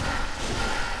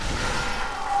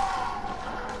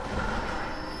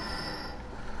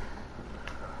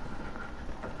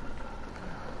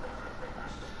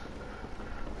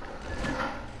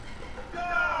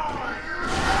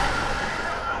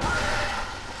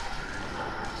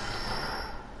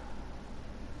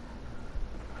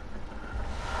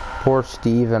 Poor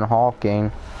Stephen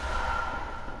Hawking.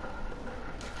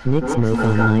 Nick Smoke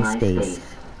on MySpace.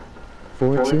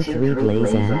 423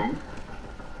 Blaze N.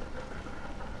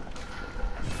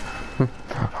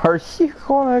 Are you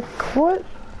gonna quit?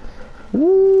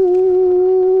 Woo!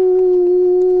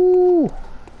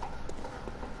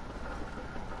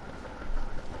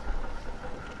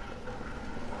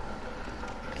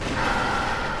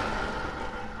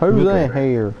 Who's in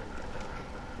here?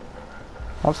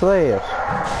 What's this?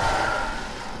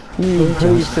 You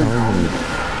piece of...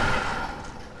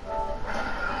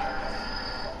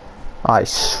 I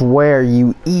swear,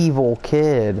 you evil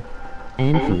kid.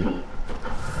 Envy.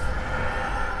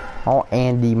 I'll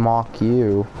Andy mock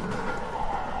you.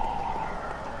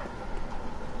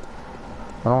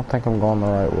 I don't think I'm going the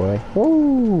right way.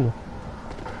 Woo!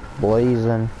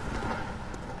 Blazing.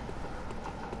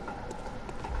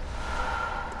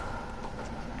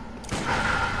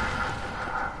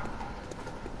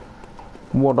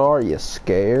 What are you,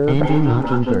 scared? Andy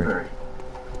Mockingbird.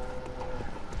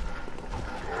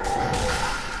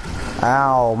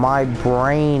 Ow, my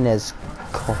brain is...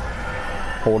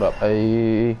 Hold up,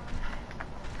 hey.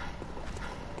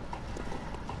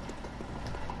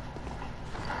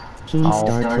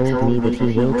 Keemstar told me that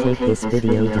he will take this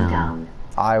video down.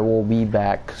 I will be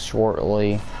back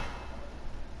shortly.